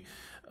really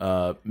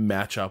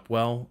match up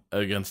well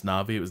against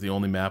Na'Vi. It was the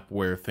only map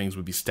where things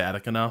would be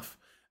static enough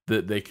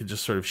that they could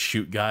just sort of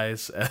shoot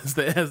guys as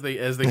they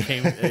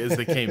came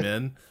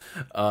in.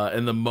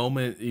 And the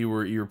moment you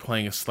were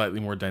playing a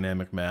slightly more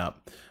dynamic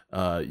map,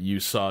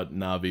 you saw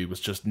Na'Vi was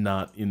just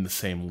not in the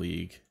same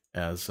league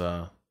as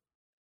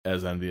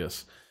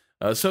Envious.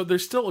 So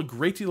there's still a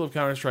great deal of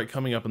Counter-Strike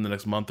coming up in the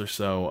next month or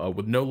so,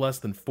 with no less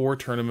than 4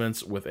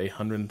 tournaments with a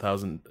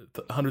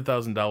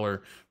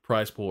 $100,000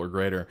 prize pool or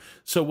greater.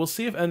 So we'll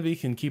see if Envy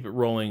can keep it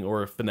rolling,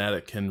 or if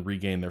Fnatic can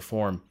regain their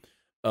form.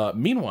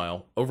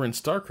 Meanwhile, over in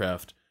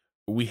StarCraft,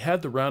 we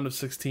had the round of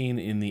 16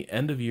 in the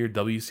end-of-year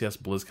WCS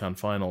BlizzCon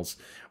finals,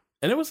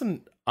 and it was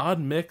an odd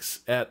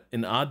mix at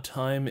an odd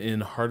time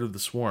in Heart of the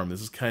Swarm.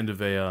 This is kind of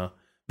a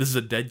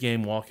dead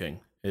game walking.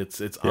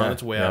 It's on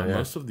its way out. Yeah.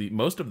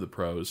 Most of the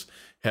pros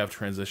have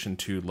transitioned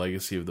to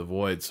Legacy of the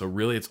Void, so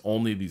really it's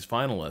only these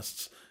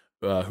finalists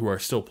who are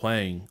still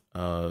playing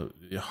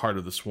Heart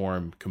of the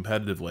Swarm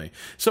competitively.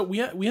 So we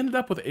ended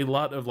up with a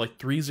lot of like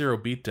 3-0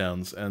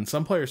 beatdowns and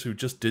some players who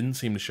just didn't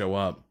seem to show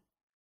up.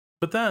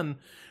 But then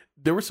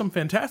there were some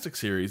fantastic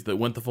series that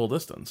went the full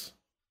distance.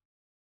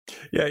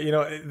 Yeah,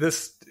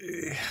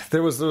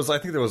 there was I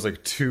think there was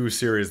like 2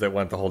 series that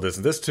went the whole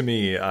distance. This to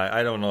me,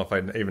 I don't know if I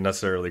even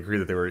necessarily agree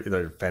that they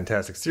were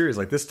fantastic series.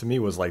 Like this to me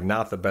was like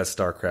not the best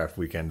StarCraft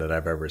weekend that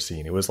I've ever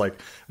seen. It was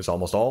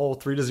almost all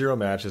 3-0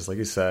 matches, like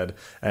you said,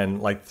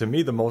 and like to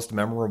me the most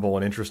memorable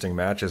and interesting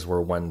matches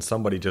were when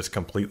somebody just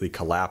completely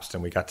collapsed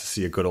and we got to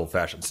see a good old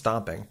fashioned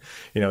stomping.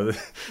 The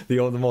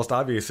most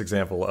obvious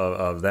example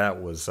of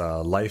that was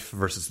Life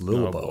versus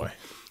Lilbo.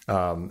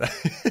 Oh boy.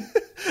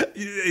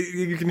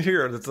 You can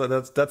hear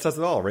that says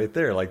it all right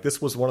there. Like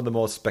this was one of the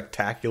most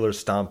spectacular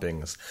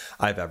stompings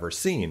I've ever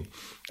seen,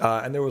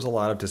 and there was a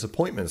lot of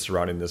disappointment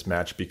surrounding this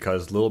match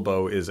because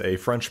Lilbo is a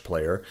French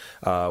player,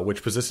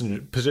 which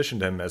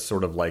positioned him as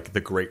sort of like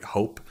the great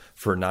hope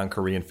for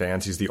non-Korean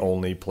fans. He's the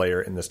only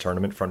player in this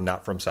tournament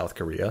not from South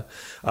Korea,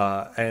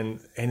 and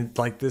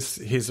like this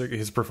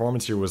his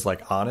performance here was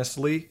like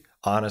honestly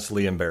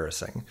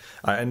embarrassing,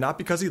 and not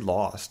because he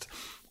lost,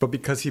 but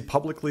because he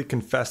publicly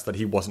confessed that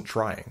he wasn't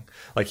trying.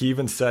 Like he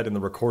even said in the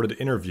recorded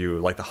interview,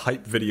 like the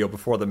hype video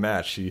before the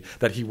match,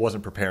 that he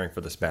wasn't preparing for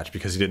this match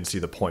because he didn't see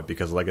the point,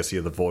 because Legacy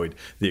of the Void,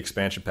 the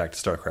expansion pack to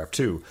StarCraft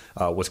 2,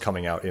 was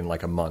coming out in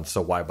like a month,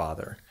 so why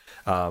bother?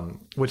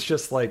 Which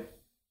just like,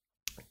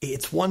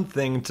 it's one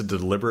thing to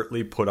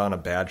deliberately put on a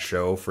bad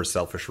show for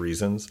selfish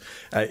reasons.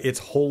 It's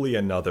wholly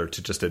another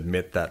to just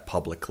admit that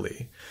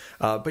publicly.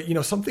 But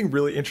something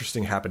really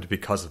interesting happened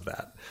because of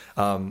that.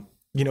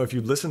 If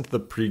you listen to the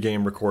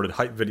pregame recorded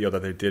hype video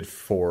that they did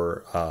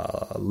for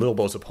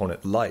Lilbo's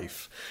opponent,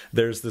 Life,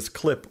 there's this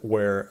clip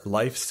where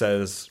Life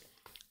says,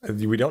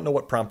 we don't know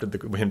what prompted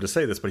him to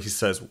say this, but he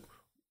says,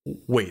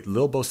 wait,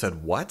 Lilbo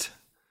said what?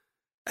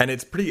 And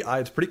it's pretty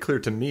clear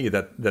to me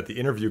that the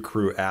interview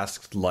crew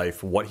asked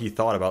Life what he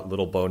thought about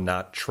Lilbo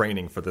not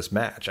training for this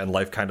match. And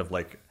Life kind of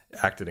like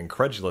acted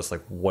incredulous,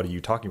 like, what are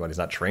you talking about? He's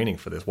not training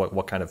for this.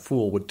 What kind of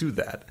fool would do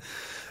that?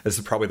 This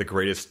is probably the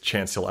greatest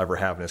chance he'll ever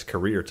have in his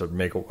career to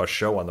make a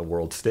show on the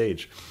world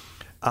stage.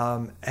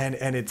 And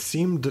it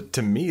seemed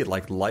to me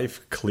like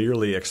Life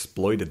clearly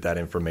exploited that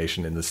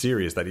information in the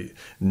series,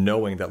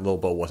 knowing that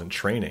Lilbo wasn't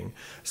training.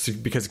 So,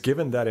 because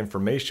given that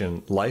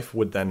information, Life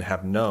would then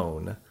have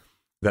known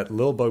that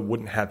Lilbo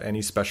wouldn't have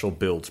any special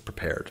builds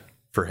prepared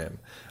for him,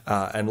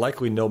 and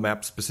likely no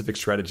map-specific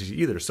strategies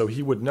either. So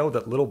he would know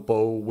that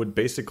Lilbo would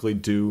basically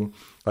do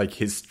like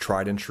his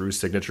tried and true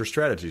signature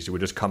strategies. He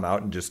would just come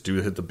out and just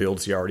do the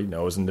builds he already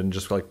knows, and then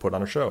just like put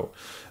on a show.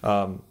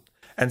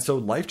 And so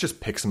Life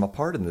just picks him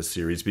apart in this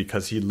series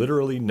because he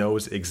literally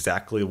knows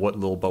exactly what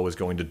Lilbo is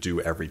going to do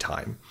every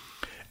time.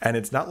 And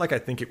it's not like I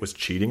think it was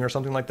cheating or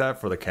something like that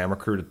for the camera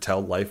crew to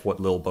tell Life what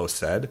Lilbo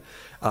said.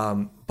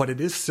 But it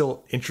is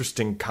still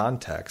interesting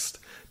context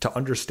to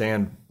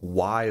understand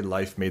why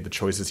Life made the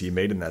choices he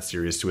made in that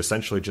series to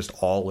essentially just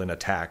all in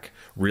attack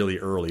really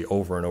early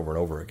over and over and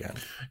over again.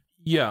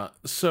 Yeah,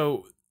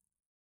 so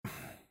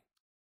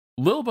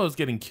Lilbo's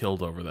getting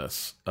killed over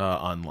this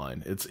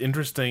online. It's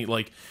interesting,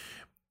 like,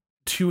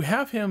 to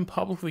have him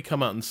publicly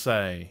come out and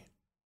say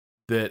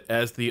that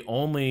as the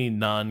only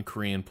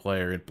non-Korean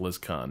player at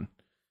BlizzCon,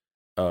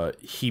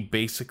 he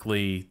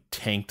basically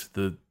tanked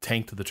the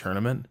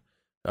tournament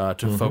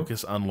to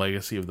focus on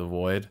Legacy of the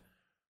Void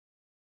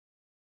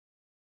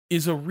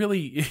it's a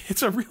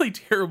really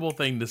terrible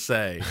thing to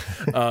say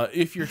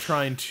if you're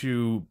trying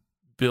to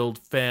build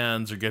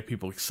fans or get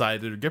people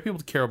excited or get people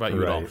to care about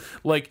you at all.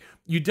 Like,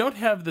 you don't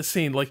have the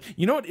scene, like,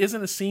 you know what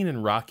isn't a scene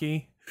in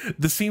Rocky?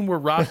 The scene where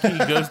Rocky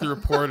goes to the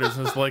reporters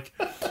and is like,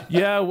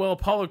 yeah, well,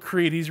 Apollo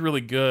Creed, he's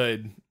really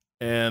good,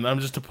 and I'm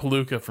just a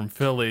palooka from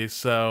Philly,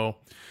 so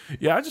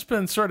yeah, I've just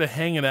been sort of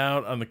hanging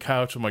out on the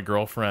couch with my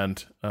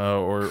girlfriend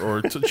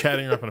or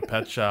chatting her up in a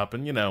pet shop,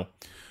 and, you know,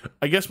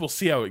 I guess we'll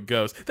see how it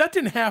goes. That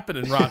didn't happen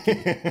in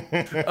Rocky.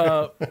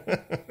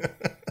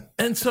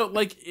 And so,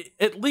 like,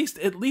 at least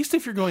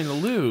if you're going to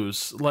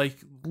lose, like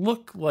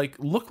look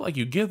like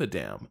you give a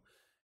damn.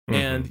 Mm-hmm.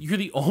 And you're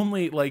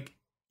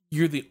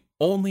the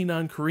only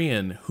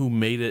non-Korean who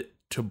made it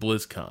to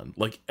BlizzCon.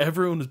 Like,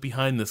 everyone was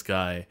behind this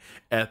guy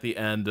at the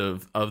end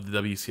of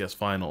the WCS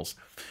finals.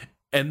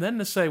 And then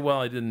to say,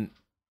 well, I've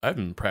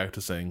been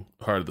practicing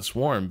Heart of the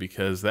Swarm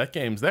because that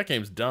game's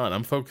done.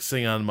 I'm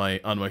focusing on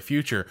my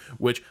future,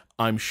 which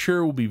I'm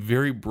sure will be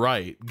very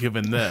bright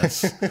given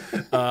this.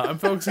 I'm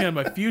focusing on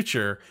my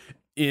future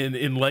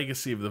in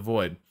Legacy of the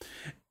Void.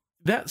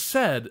 That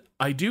said,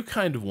 I do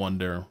kind of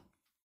wonder,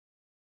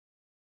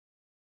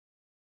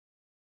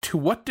 to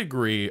what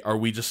degree are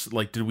we just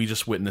like, did we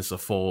just witness a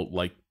full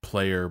like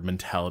player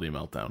mentality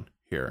meltdown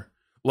here?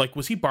 Like,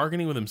 was he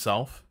bargaining with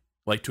himself?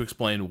 Like, to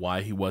explain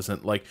why he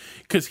wasn't, like,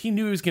 because he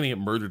knew he was going to get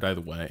murdered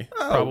either way.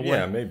 Oh, probably.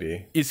 Yeah,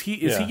 maybe. Is he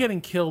getting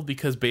killed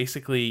because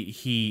basically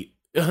he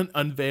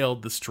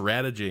unveiled the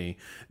strategy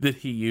that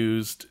he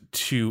used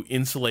to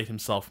insulate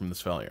himself from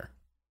this failure.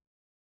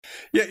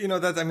 Yeah,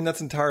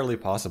 that's entirely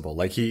possible.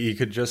 Like he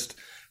could just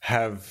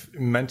have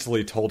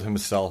mentally told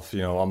himself,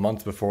 a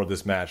month before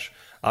this match,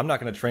 I'm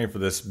not going to train for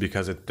this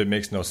because it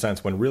makes no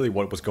sense, when really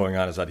what was going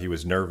on is that he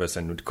was nervous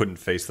and couldn't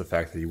face the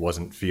fact that he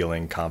wasn't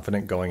feeling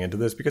confident going into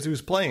this, because he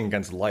was playing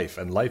against Life,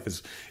 and Life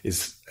has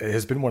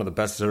been one of the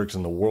best Zergs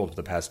in the world for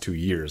the past 2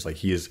 years. Like,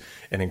 he is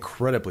an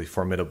incredibly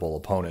formidable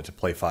opponent to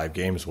play 5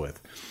 games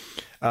with.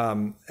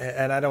 And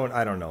I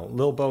don't know.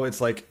 Lilbo, it's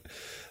like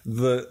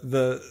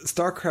the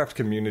StarCraft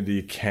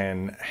community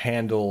can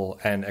handle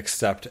and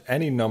accept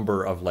any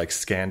number of like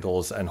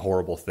scandals and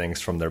horrible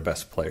things from their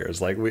best players.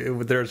 Like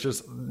there's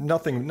just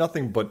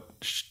nothing but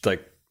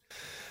like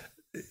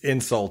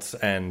insults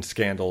and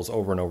scandals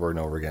over and over and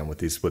over again with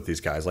these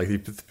guys. Like, you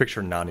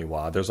picture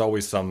Naniwa. There's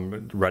always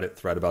some Reddit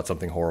thread about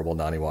something horrible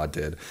Naniwa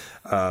did.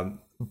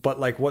 But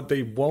like, what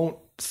they won't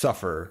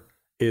suffer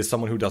is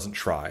someone who doesn't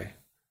try.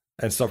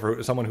 And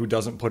someone who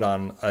doesn't put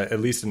on at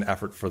least an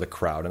effort for the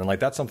crowd. And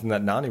like, that's something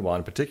that Naniwa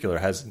in particular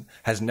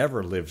has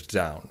never lived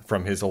down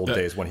from his old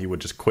days when he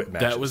would just quit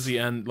matches. That was the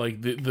end,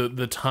 like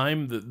the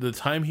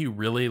time he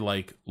really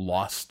like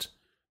lost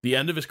the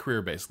end of his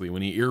career, basically,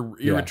 when he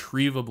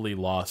irretrievably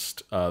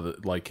lost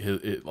like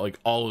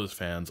all of his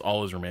fans,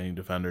 all his remaining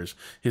defenders,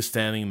 his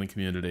standing in the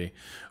community,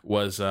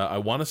 was I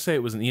want to say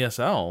it was an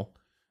ESL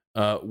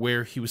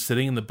where he was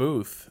sitting in the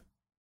booth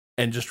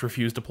and just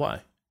refused to play.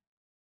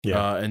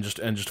 Yeah, and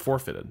just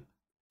forfeited.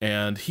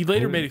 And he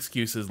later made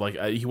excuses, like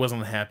he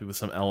wasn't happy with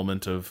some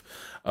element of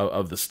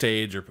the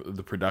stage or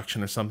the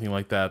production or something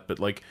like that. But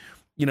like,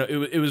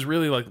 it was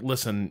really like,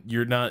 listen,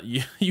 you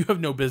have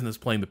no business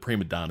playing the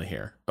prima donna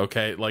here,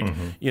 okay? Like,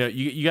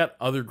 you got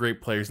other great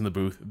players in the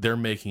booth; they're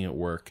making it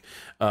work.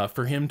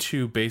 For him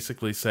to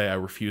basically say, "I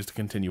refuse to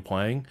continue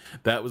playing,"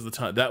 that was the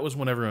time. That was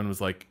when everyone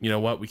was like, you know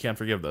what, we can't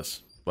forgive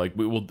this. Like,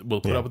 we'll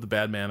put up with the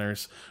bad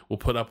manners, we'll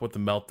put up with the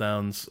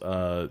meltdowns,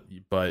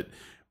 but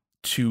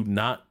to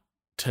not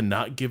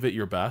give it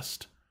your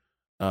best,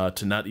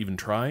 to not even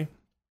try,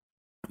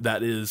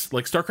 that is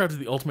like, StarCraft is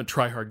the ultimate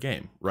try hard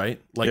game,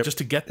 right? Like, just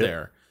to get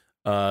there,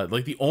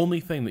 like, the only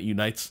thing that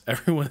unites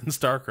everyone in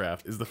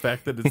StarCraft is the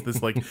fact that it's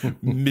this like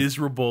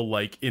miserable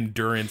like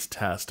endurance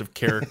test of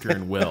character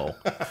and will.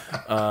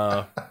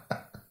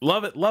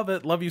 Love it, love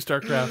you,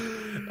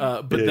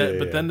 StarCraft.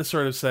 But then to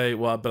sort of say,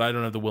 well, but I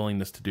don't have the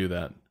willingness to do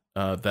that.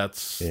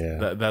 That's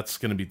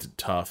going to be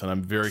tough, and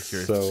I'm very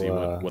curious to see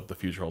what the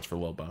future holds for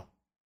Lilbo.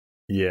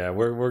 Yeah,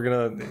 we're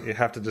gonna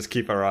have to just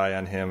keep our eye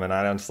on him, and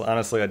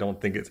honestly, I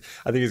think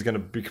he's gonna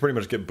pretty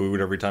much get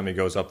booed every time he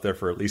goes up there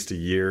for at least a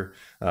year.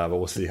 But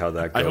we'll see how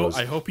that goes.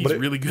 I hope he's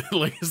really good at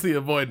Legacy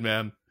of Void,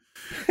 man.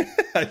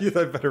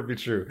 That better be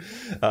true.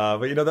 But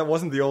that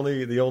wasn't the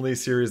only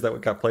series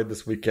that got played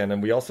this weekend,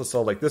 and we also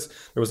saw like this.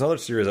 There was another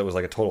series that was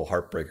like a total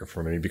heartbreaker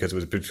for me, because it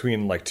was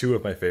between like two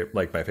of my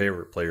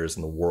favorite players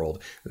in the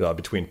world,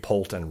 between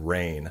Polt and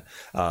Rain.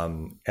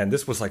 And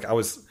this was like, I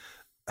was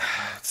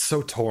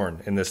so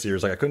torn in this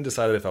series. Like, I couldn't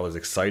decide if I was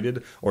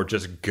excited or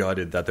just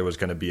gutted that there was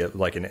going to be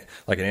an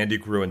Andy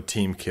Gruen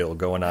team kill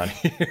going on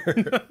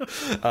here.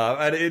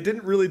 And it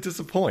didn't really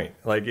disappoint.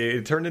 Like,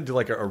 it turned into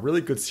like a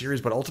really good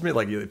series, but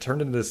ultimately, like, it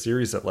turned into a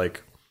series that,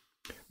 like,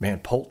 man,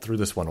 Polt threw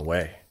this one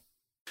away.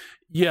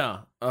 Yeah,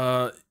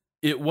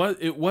 it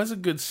was a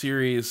good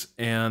series,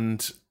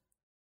 and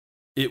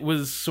it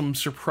was some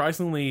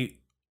surprisingly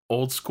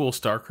old school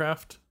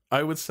StarCraft,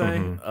 I would say.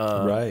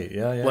 Right.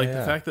 Yeah.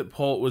 The fact that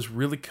Polt was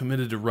really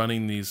committed to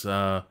running these,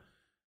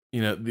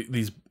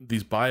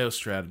 these bio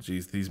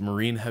strategies, these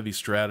marine heavy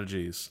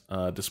strategies,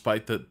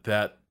 despite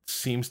that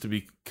seems to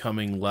be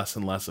becoming less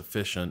and less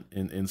efficient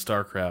in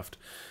StarCraft.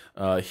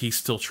 He's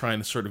still trying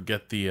to sort of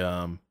get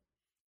the,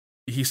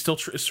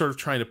 sort of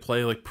trying to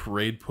play like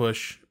parade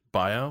push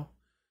bio,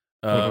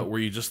 where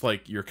you just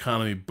like, your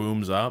economy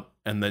booms up,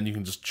 and then you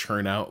can just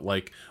churn out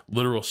like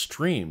literal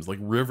streams, like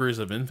rivers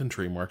of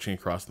infantry marching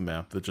across the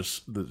map that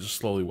just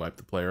slowly wipe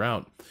the player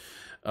out.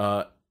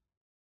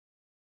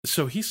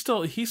 So he's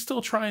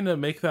still trying to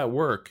make that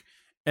work,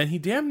 and he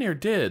damn near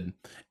did.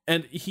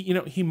 And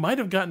he might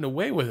have gotten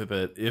away with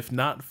it if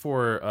not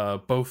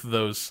for both of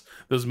those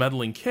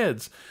meddling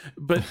kids,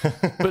 but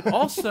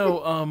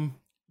also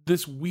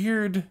this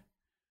weird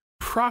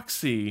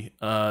proxy,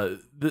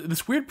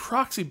 this weird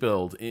proxy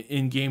build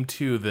in game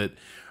 2 that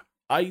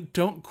I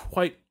don't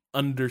quite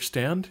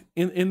understand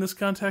in this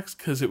context,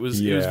 because it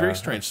was very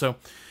strange. So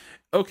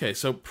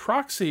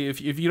proxy, if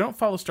you don't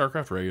follow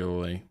StarCraft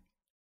regularly,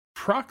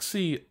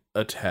 proxy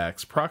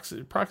attacks,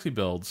 proxy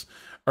builds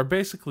are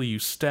basically, you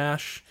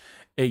stash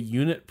a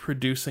unit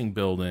producing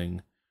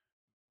building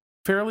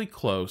fairly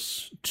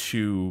close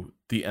to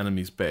the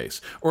enemy's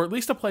base, or at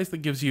least a place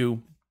that gives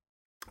you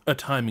a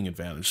timing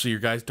advantage, so your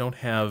guys don't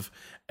have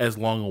as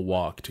long a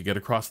walk to get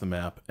across the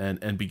map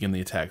and begin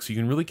the attack. So you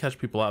can really catch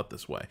people out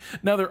this way.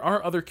 Now, there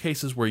are other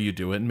cases where you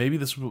do it, and maybe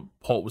this is what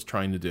Polt was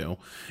trying to do.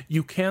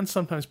 You can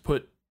sometimes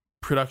put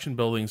production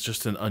buildings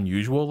just in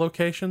unusual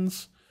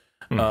locations,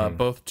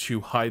 both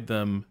to hide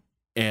them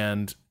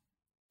and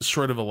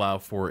sort of allow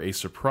for a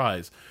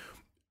surprise.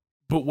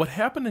 But what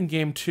happened in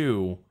game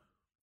 2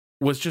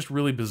 was just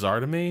really bizarre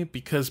to me,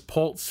 because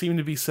Polt seemed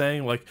to be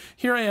saying, like,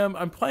 here I am,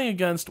 I'm playing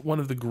against one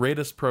of the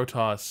greatest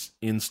Protoss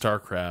in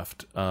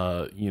StarCraft,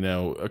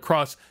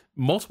 across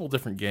multiple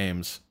different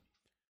games.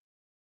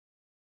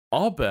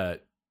 I'll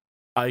bet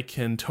I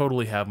can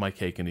totally have my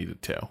cake and eat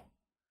it too.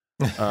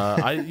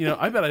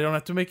 I bet I don't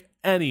have to make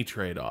any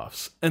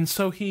trade-offs. And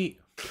so he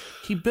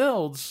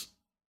builds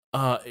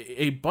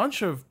a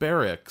bunch of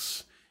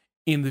barracks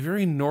in the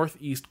very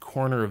northeast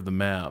corner of the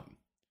map.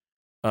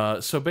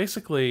 So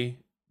basically,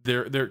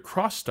 they're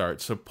cross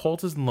start. So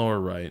Polt is in lower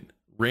right,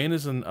 Rain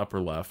is in upper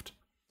left,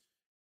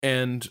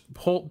 and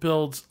Polt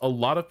builds a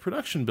lot of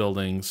production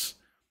buildings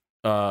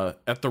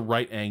at the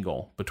right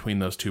angle between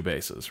those two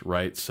bases,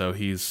 right? So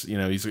he's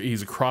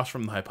across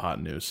from the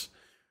hypotenuse.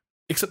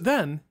 Except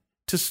then,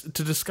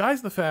 to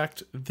disguise the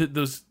fact that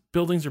those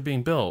buildings are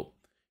being built,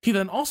 he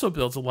then also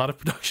builds a lot of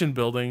production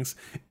buildings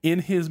in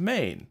his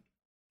main.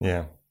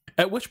 Yeah.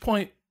 At which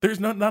point, there's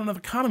not enough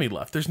economy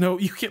left. There's no,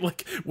 you can't,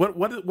 like,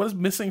 what is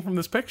missing from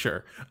this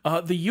picture?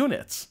 The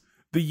units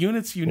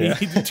you need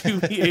to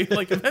be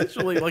like,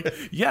 eventually, like,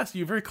 yes,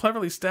 you very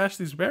cleverly stashed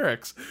these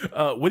barracks.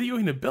 What are you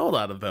going to build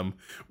out of them?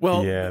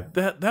 Well,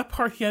 that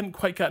part he hadn't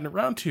quite gotten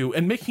around to,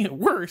 and making it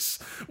worse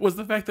was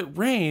the fact that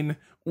Rain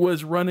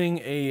was running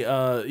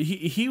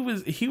he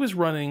was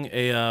running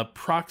a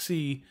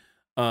proxy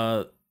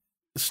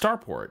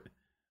starport,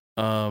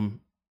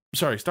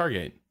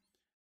 Stargate,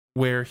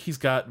 where he's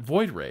got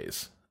Void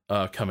Rays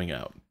coming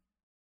out.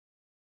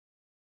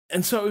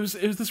 And so it was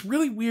this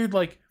really weird,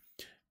 like,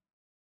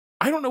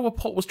 I don't know what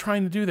Polt was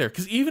trying to do there,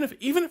 because even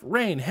if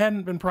Rain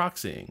hadn't been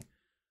proxying,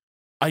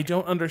 I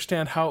don't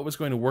understand how it was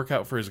going to work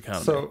out for his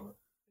economy. So,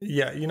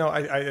 yeah,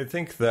 I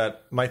think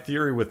that my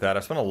theory with that, I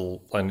spent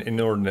an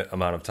inordinate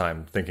amount of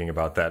time thinking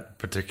about that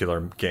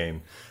particular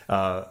game.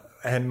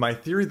 And my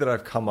theory that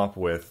I've come up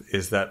with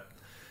is that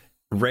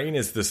Rain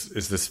is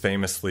this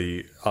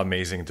famously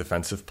amazing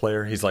defensive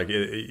player. He's like,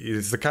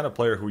 he's the kind of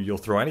player who you'll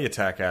throw any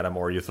attack at him,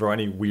 or you throw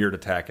any weird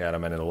attack at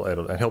him, and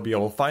and he'll be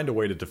able to find a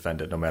way to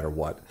defend it no matter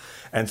what.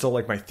 And so,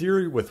 like, my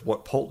theory with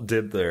what Polt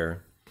did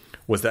there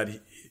was that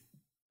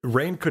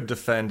Rain could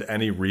defend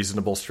any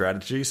reasonable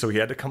strategy, so he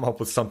had to come up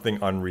with something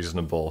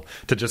unreasonable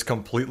to just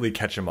completely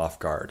catch him off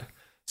guard.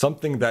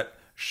 Something that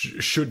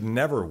should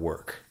never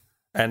work.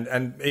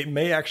 And it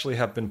may actually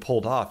have been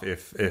pulled off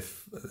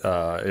if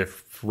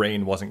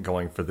Rain wasn't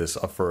going for this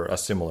for a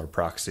similar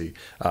proxy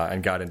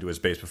and got into his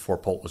base before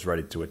Polt was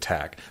ready to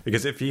attack.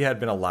 Because if he had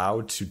been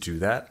allowed to do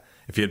that,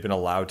 if he had been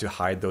allowed to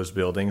hide those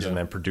buildings and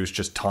then produce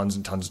just tons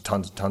and tons and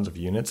tons and tons of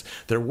units,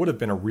 there would have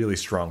been a really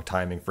strong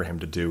timing for him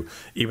to do.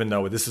 Even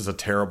though this is a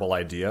terrible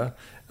idea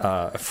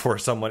for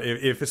someone,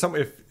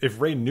 if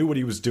Rain knew what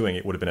he was doing,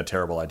 it would have been a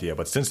terrible idea.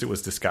 But since it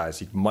was disguised,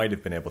 he might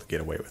have been able to get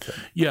away with it.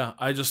 Yeah,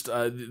 I just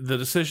the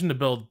decision to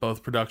build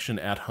both production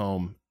at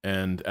home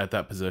and at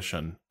that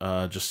position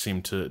just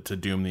seemed to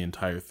doom the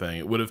entire thing.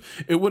 It would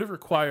have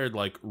required,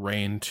 like,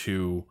 Rain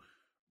to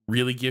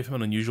really give him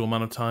an unusual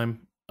amount of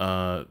time.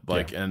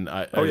 And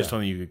I just don't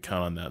think you could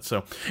count on that.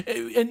 So,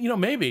 and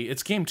maybe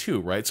it's game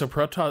 2, right? So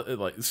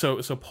Protoss,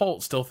 so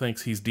Polt still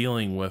thinks he's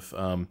dealing with,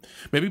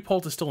 maybe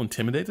Polt is still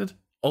intimidated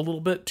a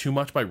little bit too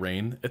much by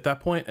Rain at that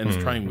point, and is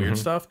trying weird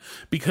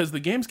stuff, because the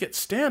games get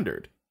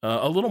standard,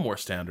 a little more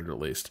standard at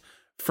least.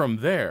 From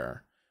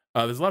there,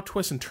 there's a lot of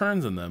twists and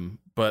turns in them,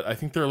 but I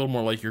think they're a little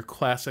more like your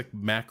classic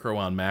macro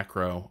on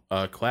macro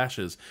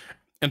clashes.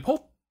 And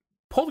Polt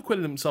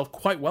acquitted himself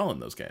quite well in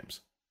those games.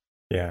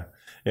 Yeah.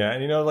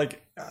 And,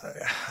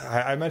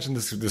 I mentioned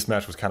this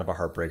match was kind of a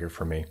heartbreaker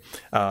for me.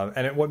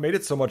 And what made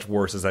it so much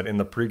worse is that in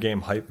the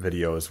pregame hype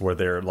videos where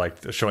they're,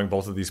 like, showing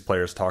both of these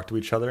players talk to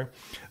each other,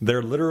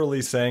 they're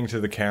literally saying to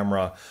the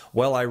camera,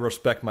 well, I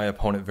respect my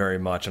opponent very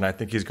much, and I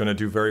think he's going to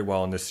do very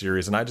well in this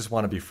series, and I just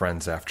want to be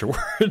friends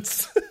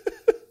afterwards.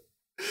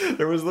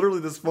 There was literally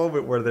this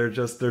moment where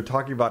they're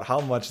talking about how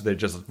much they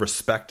just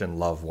respect and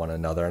love one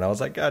another, and I was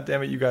like, God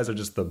damn it, you guys are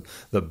just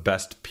the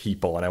best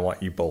people, and I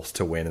want you both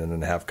to win and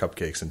then have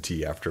cupcakes and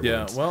tea afterwards.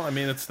 Yeah, well, I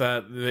mean, it's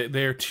that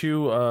they're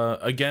two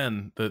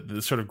again,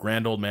 the sort of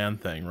grand old man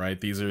thing, right?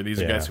 These are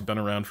guys who've been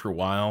around for a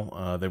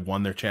while. They've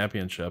won their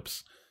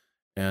championships,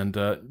 and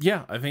I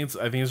think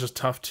it's just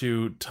tough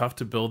to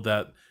build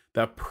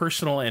that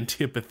personal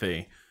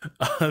antipathy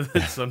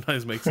that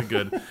sometimes makes a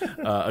good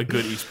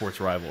esports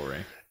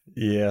rivalry.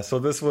 Yeah, so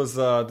these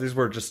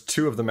were just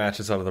 2 of the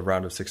matches out of the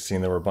round of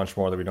 16. There were a bunch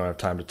more that we don't have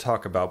time to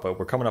talk about, but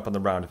we're coming up on the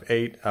round of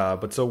 8.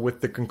 But so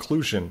with the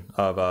conclusion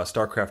of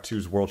StarCraft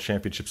 2's World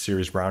Championship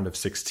Series round of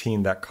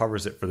 16, that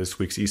covers it for this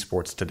week's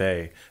Esports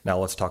Today. Now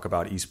let's talk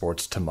about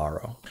esports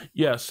tomorrow.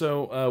 Yeah,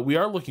 so we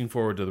are looking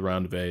forward to the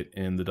round of 8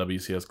 in the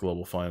WCS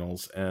Global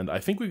Finals, and I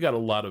think we've got a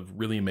lot of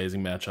really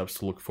amazing matchups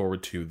to look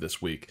forward to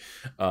this week.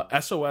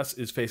 SOS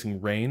is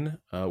facing Rain,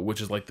 which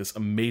is like this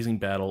amazing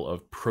battle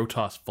of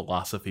Protoss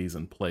philosophies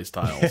and play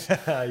styles.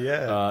 But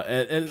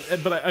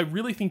I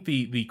really think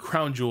the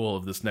crown jewel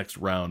of this next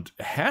round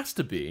has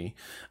to be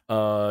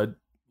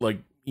like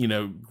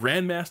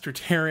Grandmaster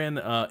Terran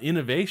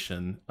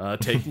Innovation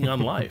taking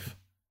on Life.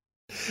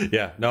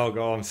 Yeah, no,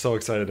 I'm so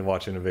excited to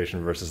watch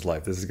Innovation versus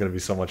Life. This is going to be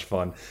so much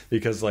fun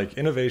because like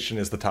Innovation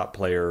is the top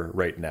player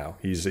right now.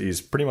 He's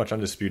pretty much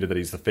undisputed that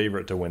he's the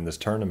favorite to win this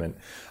tournament.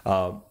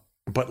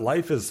 But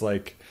Life is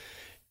like,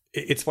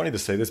 it's funny to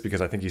say this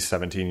because I think he's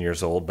 17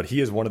 years old, but he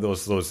is one of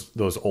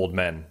those old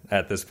men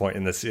at this point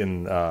in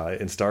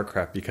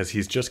StarCraft because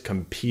he's just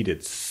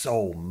competed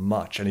so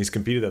much, and he's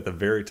competed at the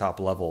very top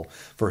level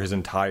for his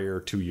entire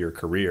 2-year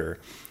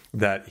career.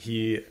 That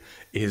he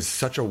is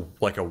such a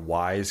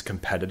wise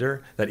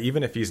competitor that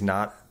even if he's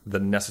not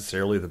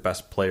necessarily the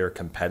best player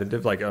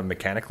competitive, like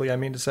mechanically, I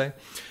mean to say,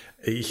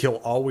 he'll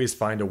always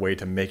find a way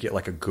to make it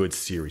like a good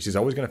series. He's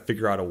always going to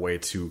figure out a way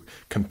to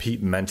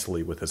compete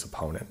mentally with his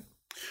opponent.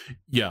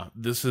 Yeah,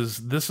 this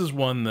is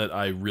one that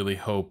I really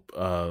hope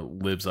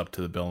lives up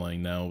to the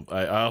billing. Now,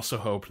 I also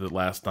hoped that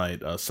last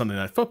night Sunday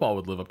Night Football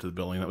would live up to the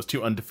billing. That was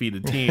 2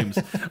 undefeated teams,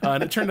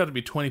 and it turned out to be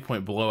a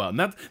 20-point blowout. And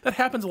that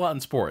happens a lot in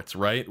sports,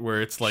 right? Where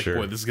it's like,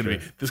 boy, this is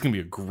gonna be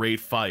a great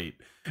fight,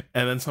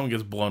 and then someone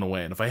gets blown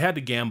away. And if I had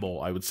to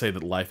gamble, I would say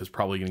that Life is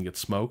probably going to get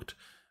smoked.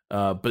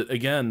 But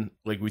again,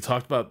 like we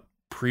talked about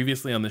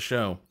previously on the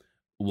show,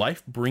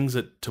 Life brings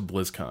it to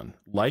BlizzCon.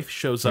 Life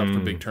shows up for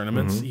big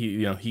tournaments.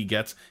 He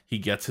gets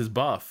his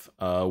buff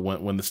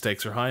when the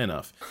stakes are high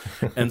enough,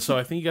 and so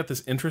I think you got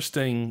this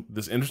interesting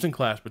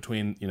clash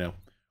between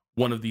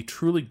one of the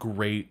truly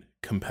great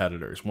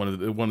competitors, one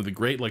of the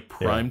great like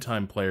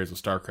primetime players of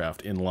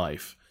StarCraft in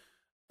Life,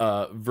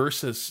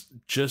 versus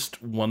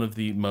just one of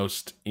the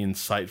most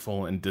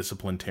insightful and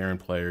disciplined Terran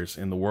players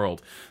in the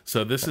world.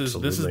 So this is the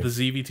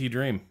ZVT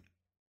dream.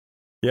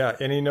 Yeah,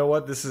 and you know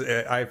what? This is,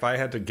 if I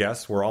had to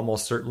guess, we're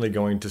almost certainly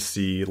going to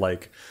see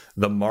like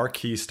the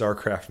marquee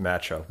StarCraft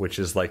matchup, which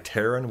is like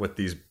Terran with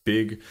these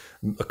big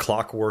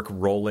clockwork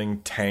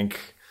rolling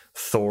tank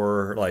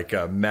Thor like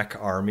mech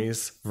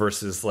armies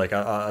versus like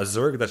a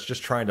Zerg that's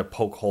just trying to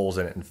poke holes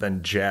in it and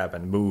then jab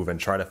and move and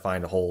try to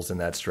find holes in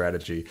that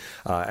strategy.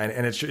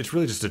 And it's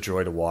really just a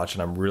joy to watch,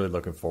 and I'm really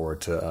looking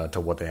forward to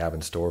what they have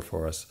in store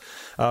for us.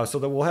 So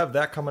that we'll have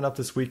that coming up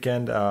this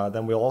weekend.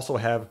 Then we'll also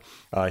have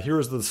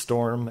Heroes of the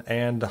Storm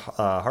and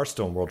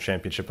Hearthstone World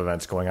Championship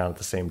events going on at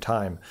the same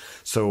time.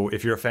 So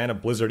if you're a fan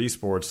of Blizzard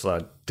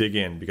Esports, dig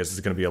in because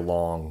it's going to be a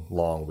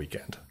long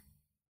weekend.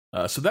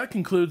 So that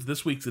concludes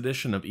this week's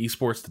edition of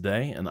Esports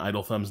Today, an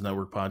Idle Thumbs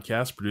Network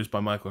podcast produced by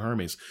Michael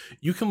Hermes.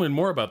 You can learn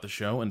more about the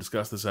show and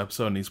discuss this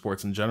episode and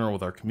esports in general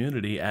with our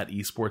community at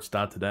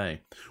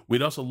esports.today.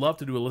 We'd also love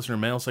to do a listener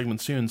mail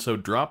segment soon, so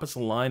drop us a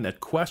line at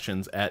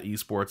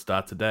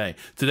questions@esports.today.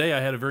 Today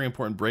I had a very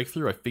important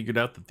breakthrough. I figured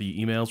out that the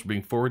emails were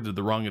being forwarded to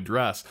the wrong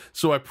address,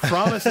 so I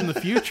promise in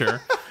the future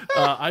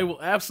I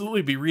will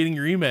absolutely be reading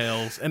your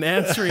emails and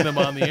answering them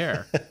on the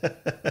air.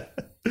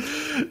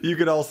 You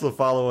can also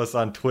follow us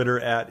on Twitter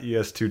at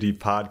ES2D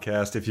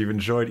Podcast. If you've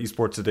enjoyed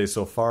Esports Today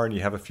so far and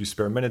you have a few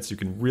spare minutes, you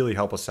can really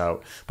help us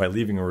out by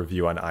leaving a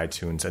review on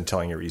iTunes and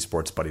telling your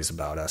esports buddies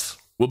about us.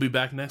 We'll be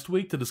back next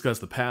week to discuss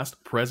the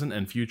past, present,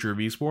 and future of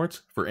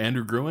esports. For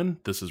Andrew Gruen,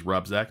 this is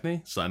Rob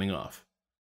Zachney, signing off.